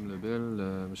ministre, Madame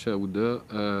Lebel, Monsieur Aouda,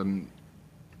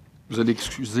 vous allez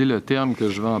excuser le terme que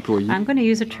je vais employer. I'm going to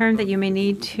use a term that you may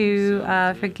need to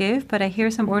forgive, but I hear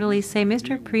some orderlies say,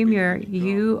 Mr. Premier,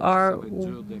 you are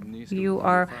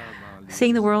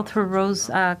seeing the world through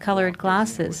rose-colored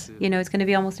glasses. You know, it's going to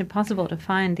be almost impossible to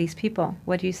find these people.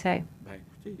 What do you say?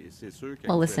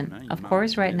 Well, listen, of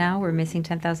course, right now we're missing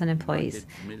 10,000 employees,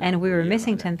 and we were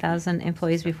missing 10,000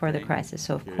 employees before the crisis.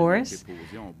 So, of course,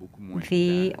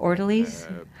 the orderlies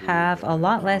have a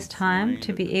lot less time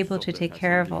to be able to take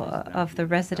care of the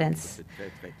residents.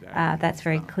 That's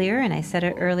very clear, and I said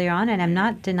it earlier on, and I'm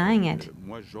not denying it.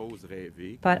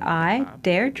 But I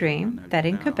dare dream that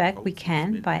in Quebec we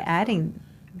can, by adding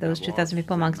those 2,000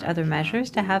 people amongst other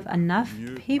measures, to have enough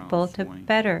people to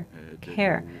better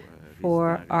care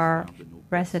for our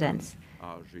residents,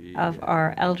 of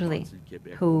our elderly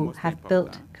who have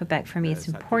built Quebec. For me, it's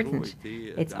important.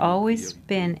 It's always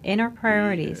been in our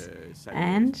priorities,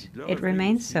 and it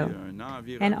remains so.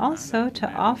 And also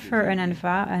to offer an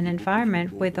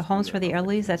environment with the homes for the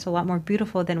elderly that's a lot more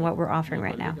beautiful than what we're offering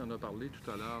right now.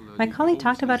 My colleague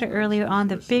talked about it earlier on,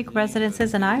 the big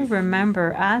residences, and I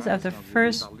remember as of the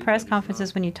first press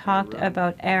conferences when you talked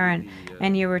about Aaron,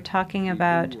 and you were talking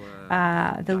about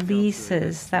the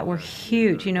leases that were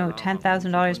huge, you know,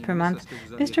 $10,000 per month.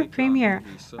 Mr. Premier,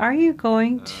 are you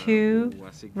going to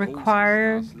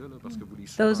require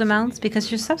those amounts?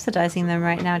 Because you're subsidizing them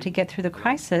right now to get through the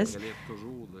crisis,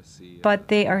 but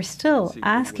they are still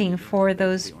asking for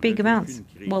those big amounts.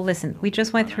 Well, listen, we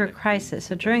just went through a crisis.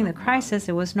 So during the crisis,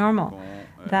 it was normal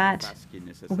that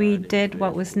we did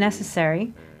what was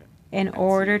necessary in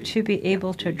order to be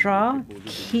able to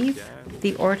keep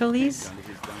the orderlies,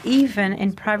 even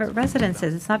in private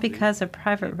residences. It's not because a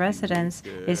private residence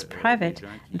is private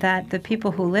that the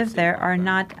people who live there are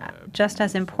not just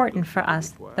as important for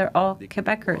us. They're all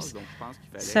Quebecers.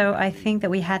 So I think that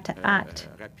we had to act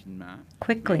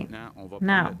quickly.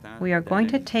 Now, we are going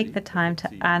to take the time to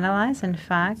analyze, in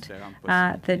fact,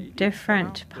 the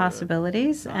different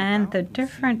possibilities and the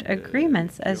different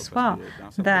agreements as well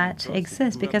that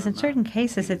exist, because in certain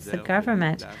cases it's the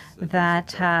government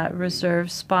that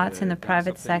reserves spots in the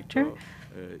private sector,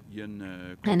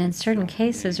 and in certain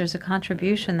cases there's a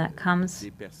contribution that comes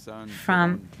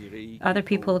from other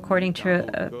people according to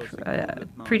a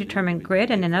predetermined grid,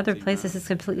 and in other places it's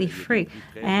completely free.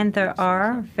 And there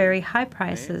are very high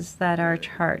prices that are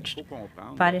charged.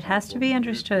 But it has to be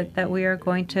understood that we are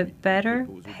going to better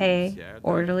pay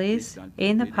orderlies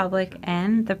in the public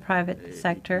and the private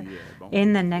sector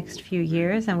in the next few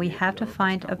years, and we have to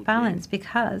find a balance,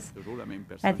 because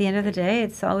at the end of the day,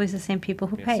 it's always the same people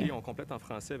who pay.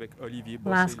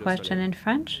 Last question in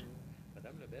French.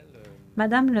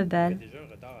 Madame Lebel,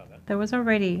 there was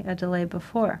already a delay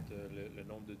before.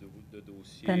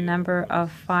 The number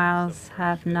of files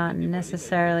have not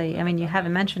necessarily, I mean, you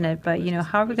haven't mentioned it, but, you know,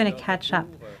 how are we going to catch up?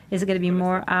 Is it going to be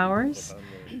more hours?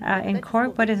 In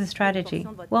court, what is the strategy?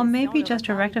 Well, maybe just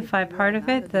to rectify part of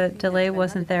it. The delay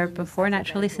wasn't there before.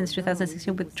 Naturally, since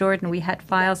 2016 with Jordan, we had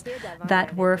files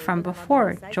that were from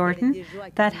before Jordan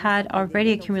that had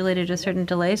already accumulated a certain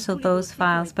delay, so those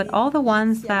files. But all the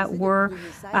ones that were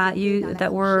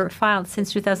filed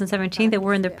since 2017, they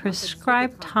were in the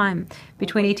prescribed time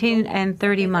between 18 and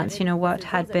 30 months, you know, what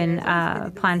had been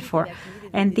planned for.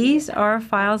 And these are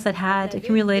files that had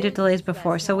accumulated delays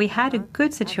before. So we had a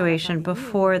good situation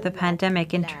before the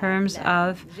pandemic in terms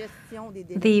of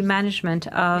the management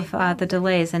of the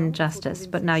delays and justice.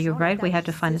 But now you're right, we had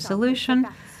to find a solution.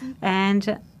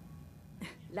 And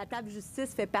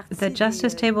the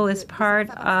justice table is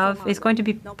going to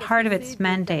be part of its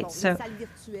mandate. So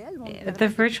the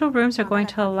virtual rooms are going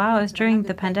to allow us during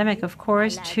the pandemic, of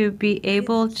course, to be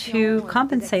able to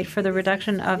compensate for the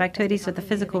reduction of activities at the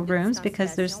physical rooms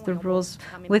because there's the rules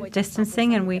with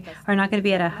distancing and we are not going to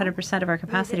be at 100% of our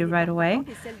capacity right away.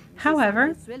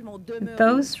 However,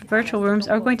 those virtual rooms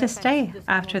are going to stay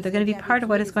after. They're going to be part of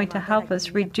what is going to help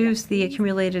us reduce the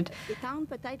accumulated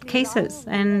cases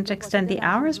and extend the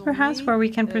hours, perhaps, where we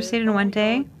can proceed in one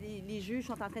day.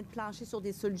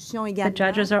 The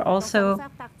judges are also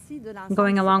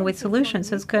going along with solutions.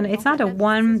 So it's not a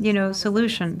one,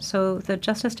 solution. So the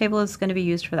justice table is going to be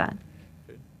used for that.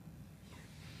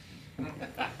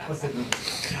 Question.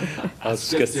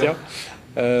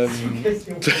 3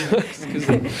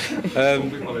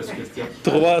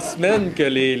 semaines que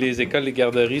les écoles, les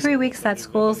garderies. 3 weeks that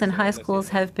schools and high schools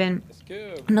have been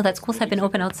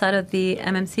open outside of the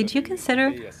MMC. Do you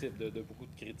consider?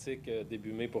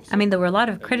 I mean, there were a lot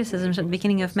of criticisms at the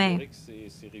beginning of May.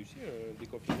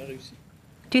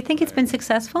 Do you think it's been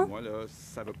successful?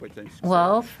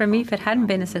 Well, for me, if it hadn't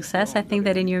been a success, I think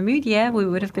that in your media, we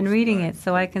would have been reading it.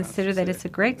 So I consider that it's a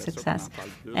great success.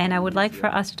 And I would like for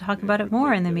us to talk about it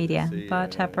more in the media.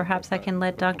 But perhaps I can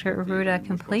let Dr. Arruda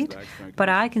complete. But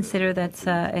I consider that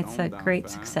it's a great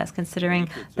success, considering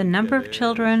the number of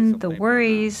children, the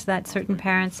worries that certain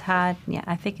parents had. Yeah,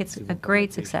 I think it's a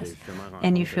great success.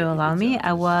 And if you allow me,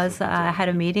 I had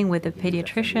a meeting with the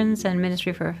pediatricians and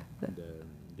Ministry for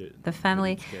the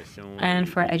Family and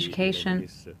for Education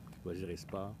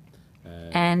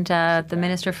and the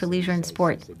Minister for Leisure and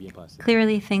Sport.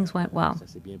 Clearly, things went well.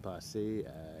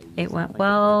 It went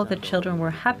well. The children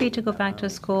were happy to go back to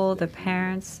school. The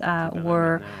parents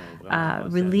were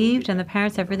relieved, and the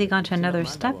parents have really gone to another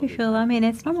step, if you allow me, and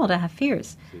it's normal to have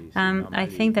fears. I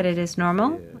think that it is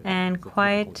normal and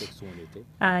quite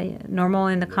normal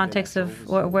in the context of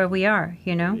where we are,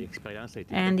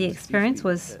 And the experience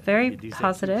was very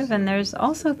positive, and there's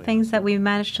also things that we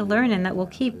managed to learn and that we'll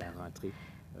keep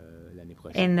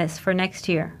in this for next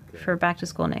year, for back to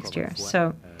school next year.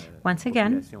 So, once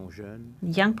again,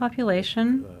 young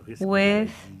population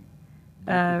with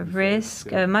a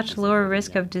much lower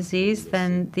risk of disease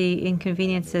than the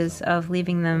inconveniences of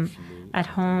leaving them at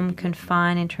home,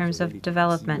 confined in terms of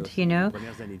development,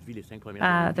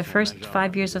 The first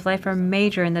 5 years of life are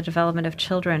major in the development of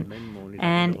children.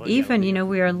 And even,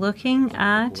 we are looking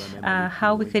at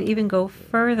how we could even go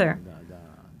further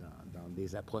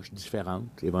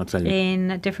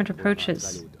in different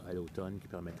approaches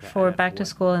for back to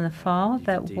school in the fall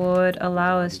that would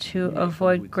allow us to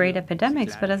avoid great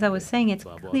epidemics. But as I was saying, it's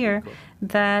clear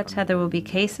that there will be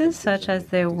cases such as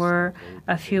there were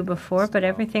a few before, but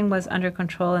everything was under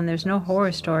control and there's no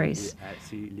horror stories.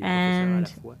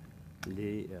 And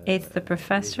it's the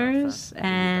professors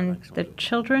and the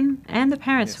children and the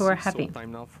parents who are happy.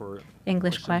 Time now for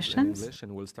English questions. English,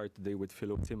 and we'll start today with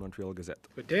Philip T. Montreal Gazette.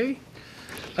 Good day.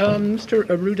 Mr.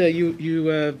 Arruda, you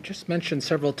just mentioned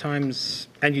several times,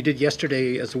 and you did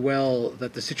yesterday as well,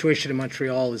 that the situation in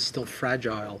Montreal is still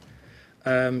fragile.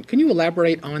 Can you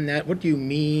elaborate on that? What do you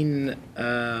mean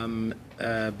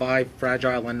by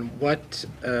fragile, and what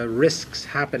risks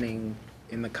happening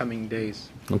in the coming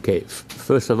days? Okay,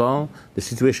 first of all, the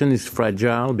situation is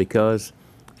fragile because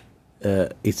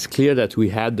it's clear that we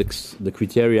had the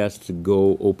criteria to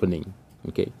go opening,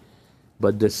 okay?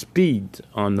 But the speed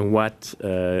on what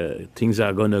things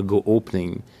are going to go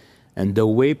opening and the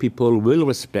way people will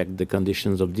respect the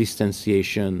conditions of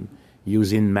distanciation,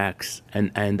 using masks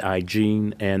and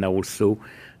hygiene, and also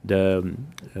the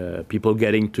people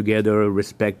getting together,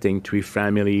 respecting 3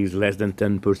 families, less than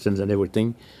 10 persons and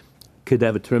everything, could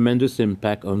have a tremendous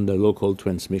impact on the local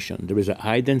transmission. There is a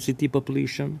high-density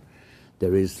population.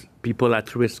 There is people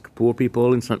at risk, poor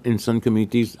people in some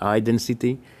communities, high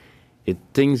density. If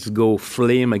things go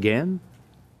flame again,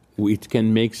 it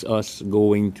can make us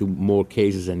go into more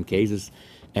cases and cases.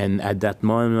 And at that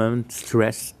moment,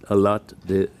 stress a lot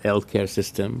the healthcare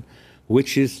system,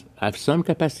 which have some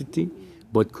capacity,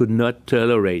 but could not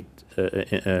tolerate,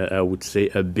 I would say,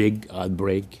 a big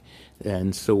outbreak.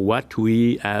 And so what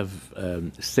we have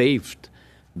saved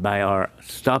by our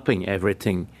stopping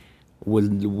everything, we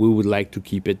would like to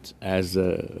keep it as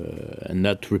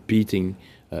not repeating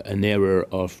an error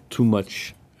of too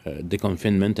much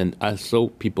deconfinement, and also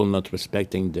people not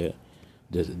respecting the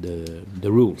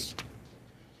rules.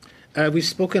 We've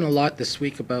spoken a lot this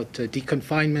week about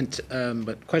deconfinement,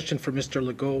 but question for Mr.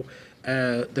 Legault.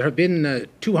 There have been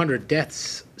 200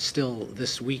 deaths still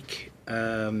this week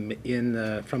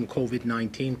from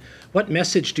COVID-19. What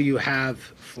message do you have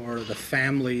for the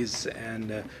families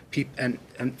and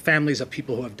families of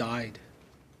people who have died?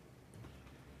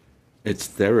 It's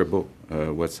terrible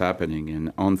what's happening,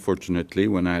 and unfortunately,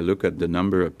 when I look at the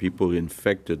number of people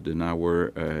infected in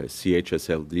our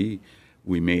CHSLD,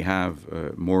 we may have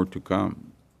more to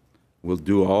come. We'll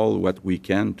do all what we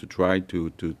can to try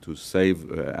to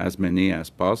save as many as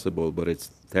possible, but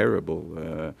it's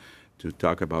terrible to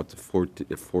talk about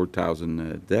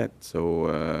 4,000 deaths.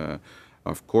 So,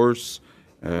 of course,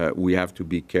 we have to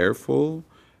be careful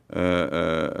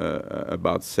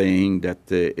about saying that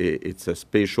it's a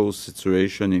special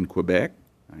situation in Quebec.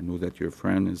 I know that your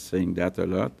friend is saying that a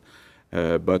lot.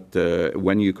 But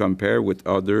when you compare with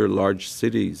other large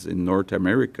cities in North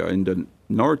America, in the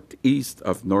northeast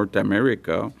of North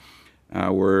America,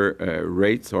 our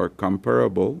rates are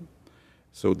comparable.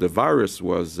 So the virus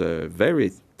was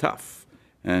very tough.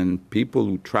 And people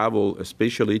who travel,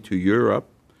 especially to Europe,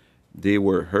 they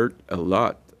were hurt a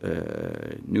lot.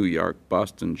 New York,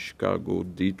 Boston, Chicago,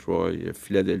 Detroit,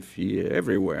 Philadelphia,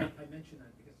 everywhere. I mention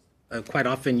that because quite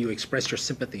often you express your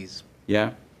sympathies.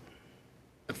 Yeah.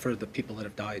 For the people that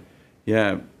have died.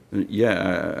 Yeah,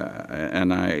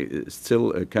 and I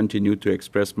still continue to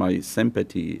express my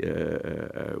sympathy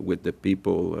with the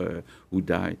people who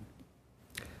died.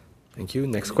 Thank you.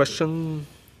 Next question.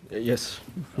 Yes,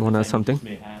 you want to add something?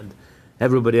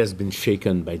 Everybody has been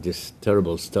shaken by this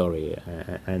terrible story,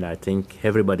 and I think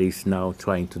everybody is now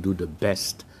trying to do the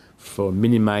best for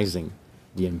minimizing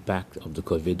the impact of the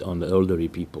COVID on the elderly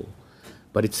people.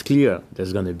 But it's clear there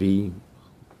is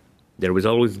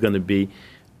always going to be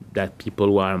that people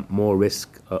who are more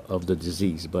risk of the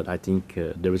disease. But I think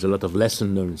there is a lot of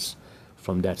lesson learned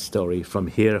from that story, from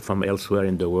here, from elsewhere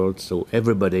in the world. So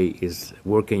everybody is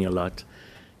working a lot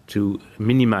to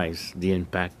minimize the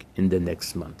impact in the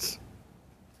next months.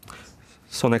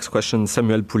 So next question,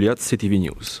 Samuel Pouliot, CTV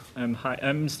News. Hi,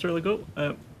 Mr. Legault.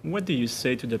 What do you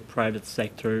say to the private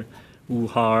sector who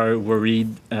are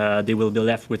worried they will be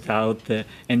left without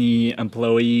any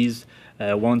employees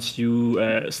once you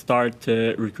start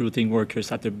recruiting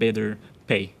workers at a better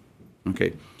pay?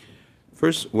 Okay.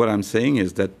 First, what I'm saying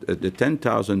is that the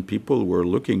 10,000 people we're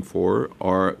looking for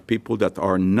are people that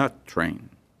are not trained.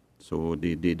 So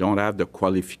they don't have the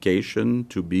qualification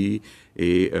to be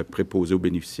a préposé aux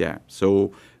bénéficiaires.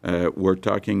 So we're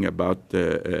talking about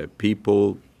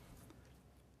people.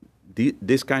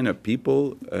 This kind of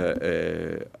people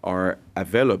are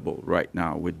available right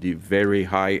now with the very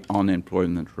high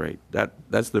unemployment rate.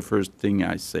 That's the first thing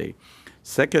I say.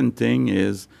 Second thing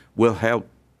is we'll help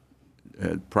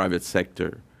private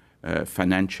sector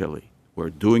financially.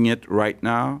 We're doing it right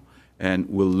now, and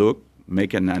we'll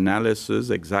make an analysis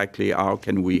exactly how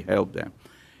can we help them.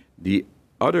 The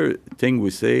other thing we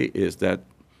say is that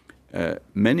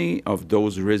many of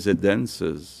those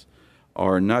residences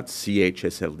are not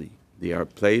CHSLD. They are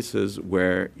places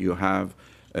where you have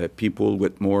people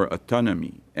with more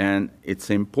autonomy. And it's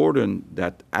important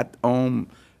that at-home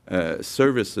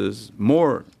services,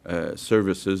 more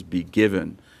services be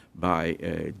given by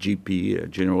GP,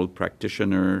 general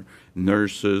practitioner,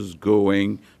 nurses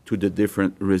going to the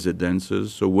different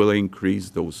residences. So we'll increase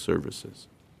those services.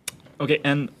 Okay,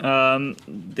 and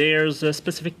there's a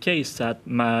specific case at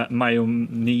Mayo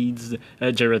Needs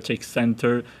Geriatric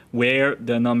Center where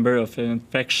the number of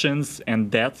infections and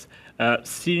deaths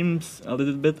seems a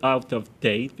little bit out of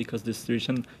date because the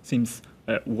situation seems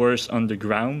worse on the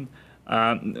ground.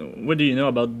 What do you know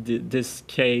about this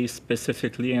case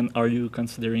specifically, and are you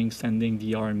considering sending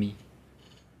the army?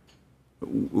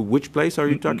 Which place are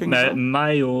you talking about?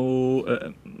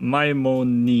 Mayo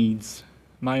Needs.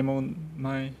 I'm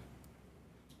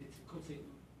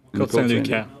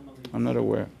not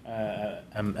aware.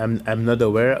 I'm not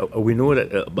aware. We know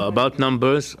that about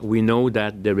numbers. We know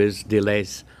that there is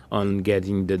delays on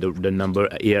getting the number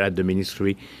here at the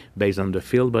ministry based on the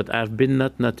field, but I've been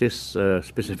not noticed a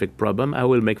specific problem. I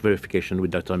will make verification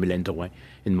with Dr. Mylène Drouin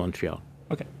in Montreal.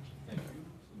 Okay.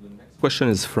 Question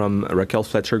is from Raquel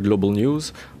Fletcher, Global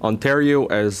News. Ontario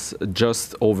has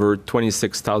just over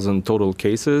 26,000 total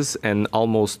cases, and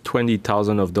almost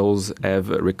 20,000 of those have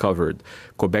recovered.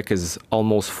 Quebec is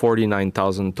almost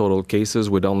 49,000 total cases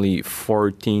with only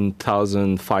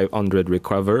 14,500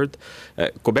 recovered.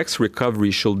 Quebec's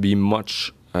recovery should be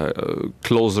much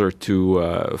closer to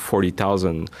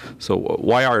 40,000. So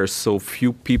why are so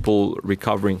few people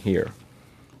recovering here?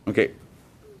 Okay.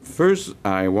 First,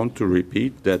 I want to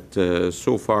repeat that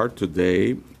so far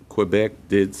today, Quebec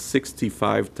did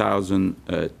 65,000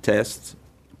 tests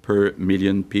per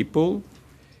million people.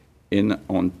 In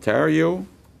Ontario,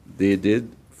 they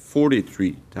did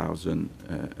 43,000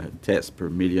 tests per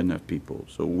million of people.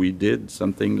 So we did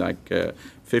something like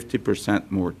 50%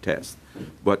 more tests.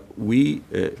 But we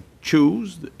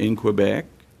choose in Quebec,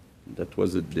 that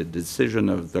was the decision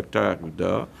of Dr.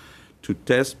 Arruda, to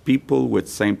test people with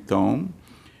symptoms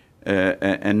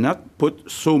and not put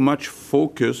so much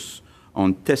focus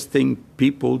on testing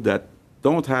people that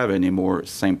don't have any more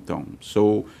symptoms.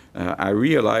 So I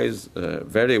realize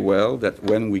very well that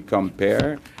when we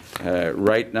compare,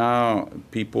 right now,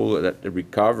 people that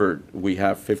recovered, we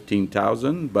have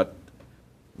 15,000, but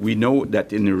we know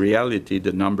that in reality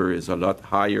the number is a lot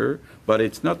higher, but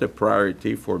it's not a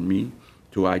priority for me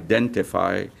to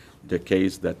identify the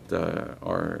case that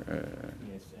are...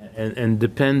 And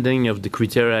depending of the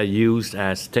criteria used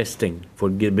as testing for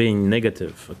being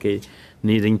negative, okay,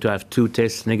 needing to have 2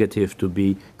 tests negative to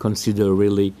be considered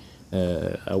really,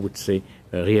 I would say,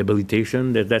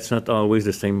 rehabilitation, that's not always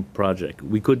the same project.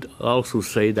 We could also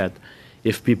say that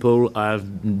if people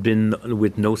have been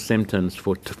with no symptoms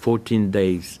for 14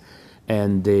 days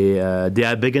and they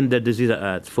have begun the disease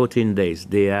at 14 days,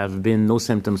 they have been no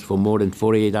symptoms for more than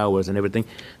 48 hours and everything,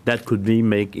 that could be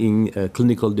making a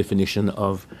clinical definition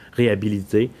of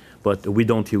rehabilité, but we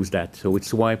don't use that. So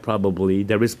it's why probably,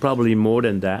 there is probably more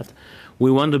than that. We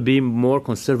want to be more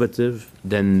conservative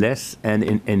than less, and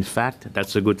in fact,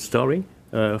 that's a good story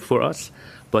for us,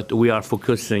 but we are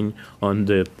focusing on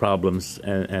the problems,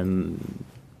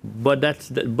 but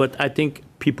I think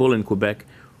people in Quebec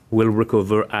will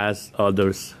recover as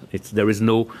others. There is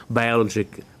no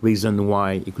biologic reason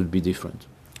why it could be different.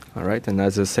 All right, and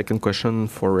as a second question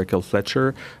for Raquel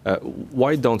Fletcher,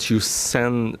 why don't you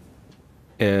send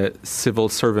civil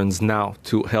servants now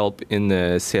to help in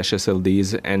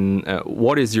CHSLDs, and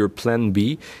what is your plan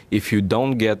B if you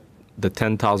don't get the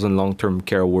 10,000 long-term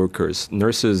care workers?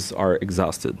 Nurses are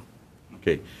exhausted.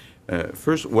 Okay.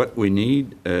 First, what we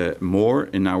need more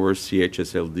in our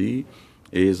CHSLD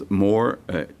is more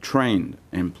trained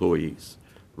employees.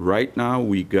 Right now,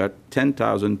 we got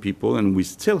 10,000 people, and we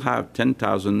still have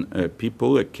 10,000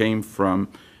 people that came from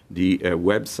the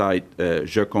website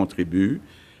Je Contribue.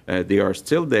 They are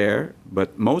still there,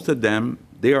 but most of them,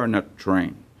 they are not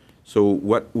trained. So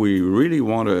what we really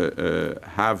want to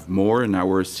have more in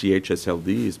our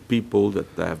CHSLD is people that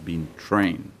have been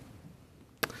trained.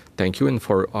 Thank you. And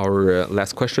for our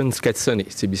last question, Katsuni,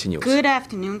 CBC News. Good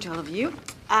afternoon to all of you.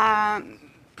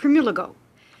 Premier Legault,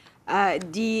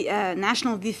 the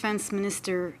National Defense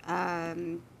Minister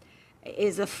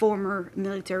is a former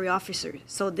military officer.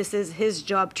 So this is his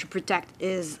job to protect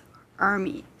his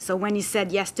army. So when he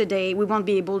said yesterday, we won't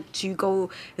be able to go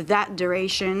that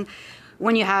duration,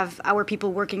 when you have our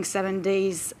people working 7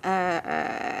 days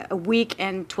a week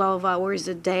and 12 hours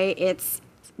a day, it's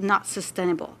not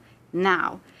sustainable.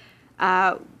 Now,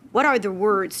 what are the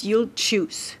words you'll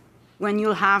choose when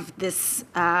you'll have this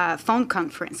phone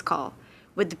conference call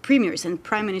with the premiers and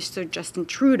Prime Minister Justin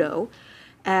Trudeau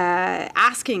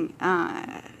asking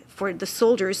for the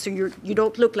soldiers, so you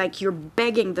don't look like you're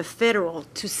begging the federal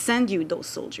to send you those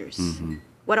soldiers? Mm-hmm.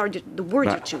 What are the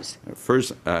words you choose?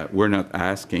 First, we're not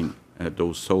asking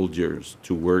those soldiers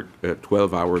to work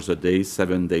 12 hours a day,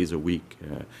 7 days a week.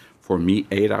 For me,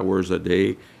 8 hours a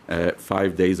day,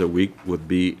 5 days a week would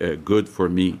be good for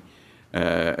me.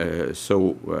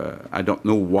 So I don't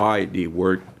know why they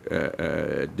work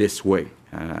this way.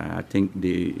 I think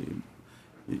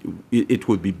it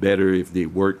would be better if they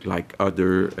work like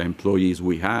other employees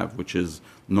we have, which is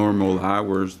normal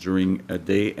hours during a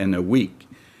day and a week.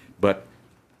 But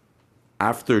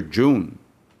after June,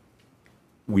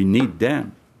 we need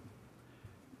them.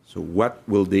 So what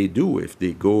will they do if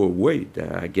they go away?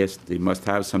 I guess they must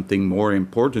have something more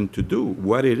important to do.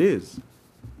 What it is?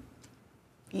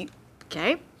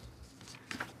 Okay.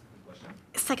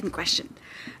 Second question.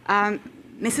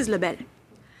 Mrs. Lebel,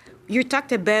 you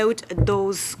talked about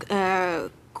those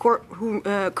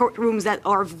courtrooms that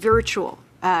are virtual.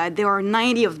 There are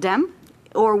 90 of them,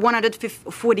 or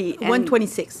 140?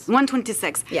 126.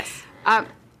 126. Yes.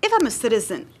 If I'm a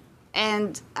citizen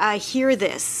and I hear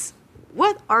this,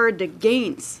 what are the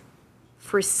gains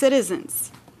for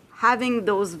citizens having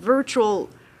those virtual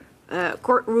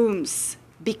courtrooms?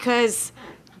 Because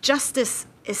justice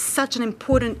is such an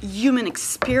important human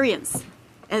experience.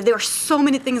 And there are so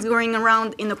many things going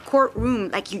around in the courtroom,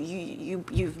 like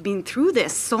you've been through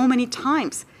this so many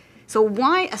times. So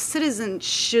why a citizen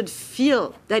should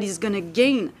feel that he's going to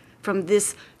gain from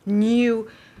this new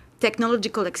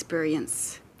technological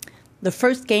experience? The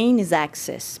first gain is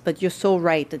access, but you're so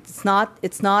right. It's not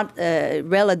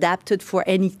well adapted for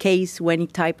any case or any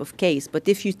type of case. But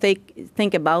if you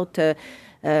think about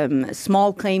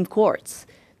small claim courts,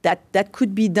 that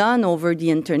could be done over the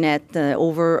internet,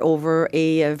 over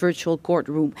a virtual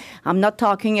courtroom. I'm not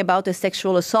talking about a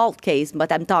sexual assault case,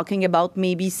 but I'm talking about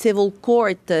maybe civil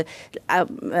court,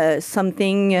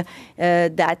 something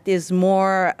that is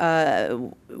more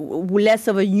less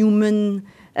of a human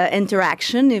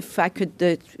interaction, if I could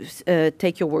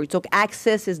take your word. So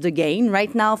access is the gain.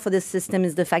 Right now for this system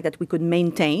is the fact that we could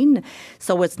maintain.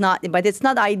 So it's not, but it's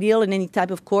not ideal in any type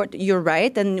of court. You're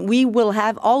right. And we will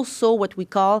have also what we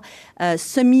call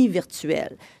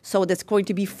semi-virtuel. So that's going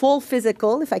to be full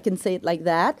physical, if I can say it like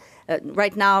that.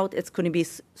 Right now, it's going to be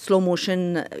slow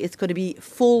motion. It's going to be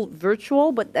full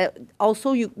virtual, but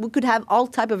also we could have all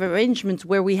type of arrangements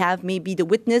where we have maybe the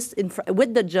witness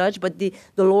with the judge, but the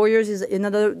lawyers is in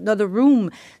another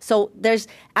room. So there's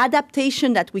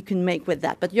adaptation that we can make with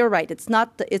that. But you're right, it's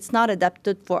not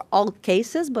adapted for all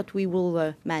cases, but we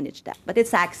will manage that. But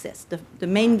it's access. The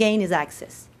main gain is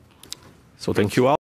access. So thank you all.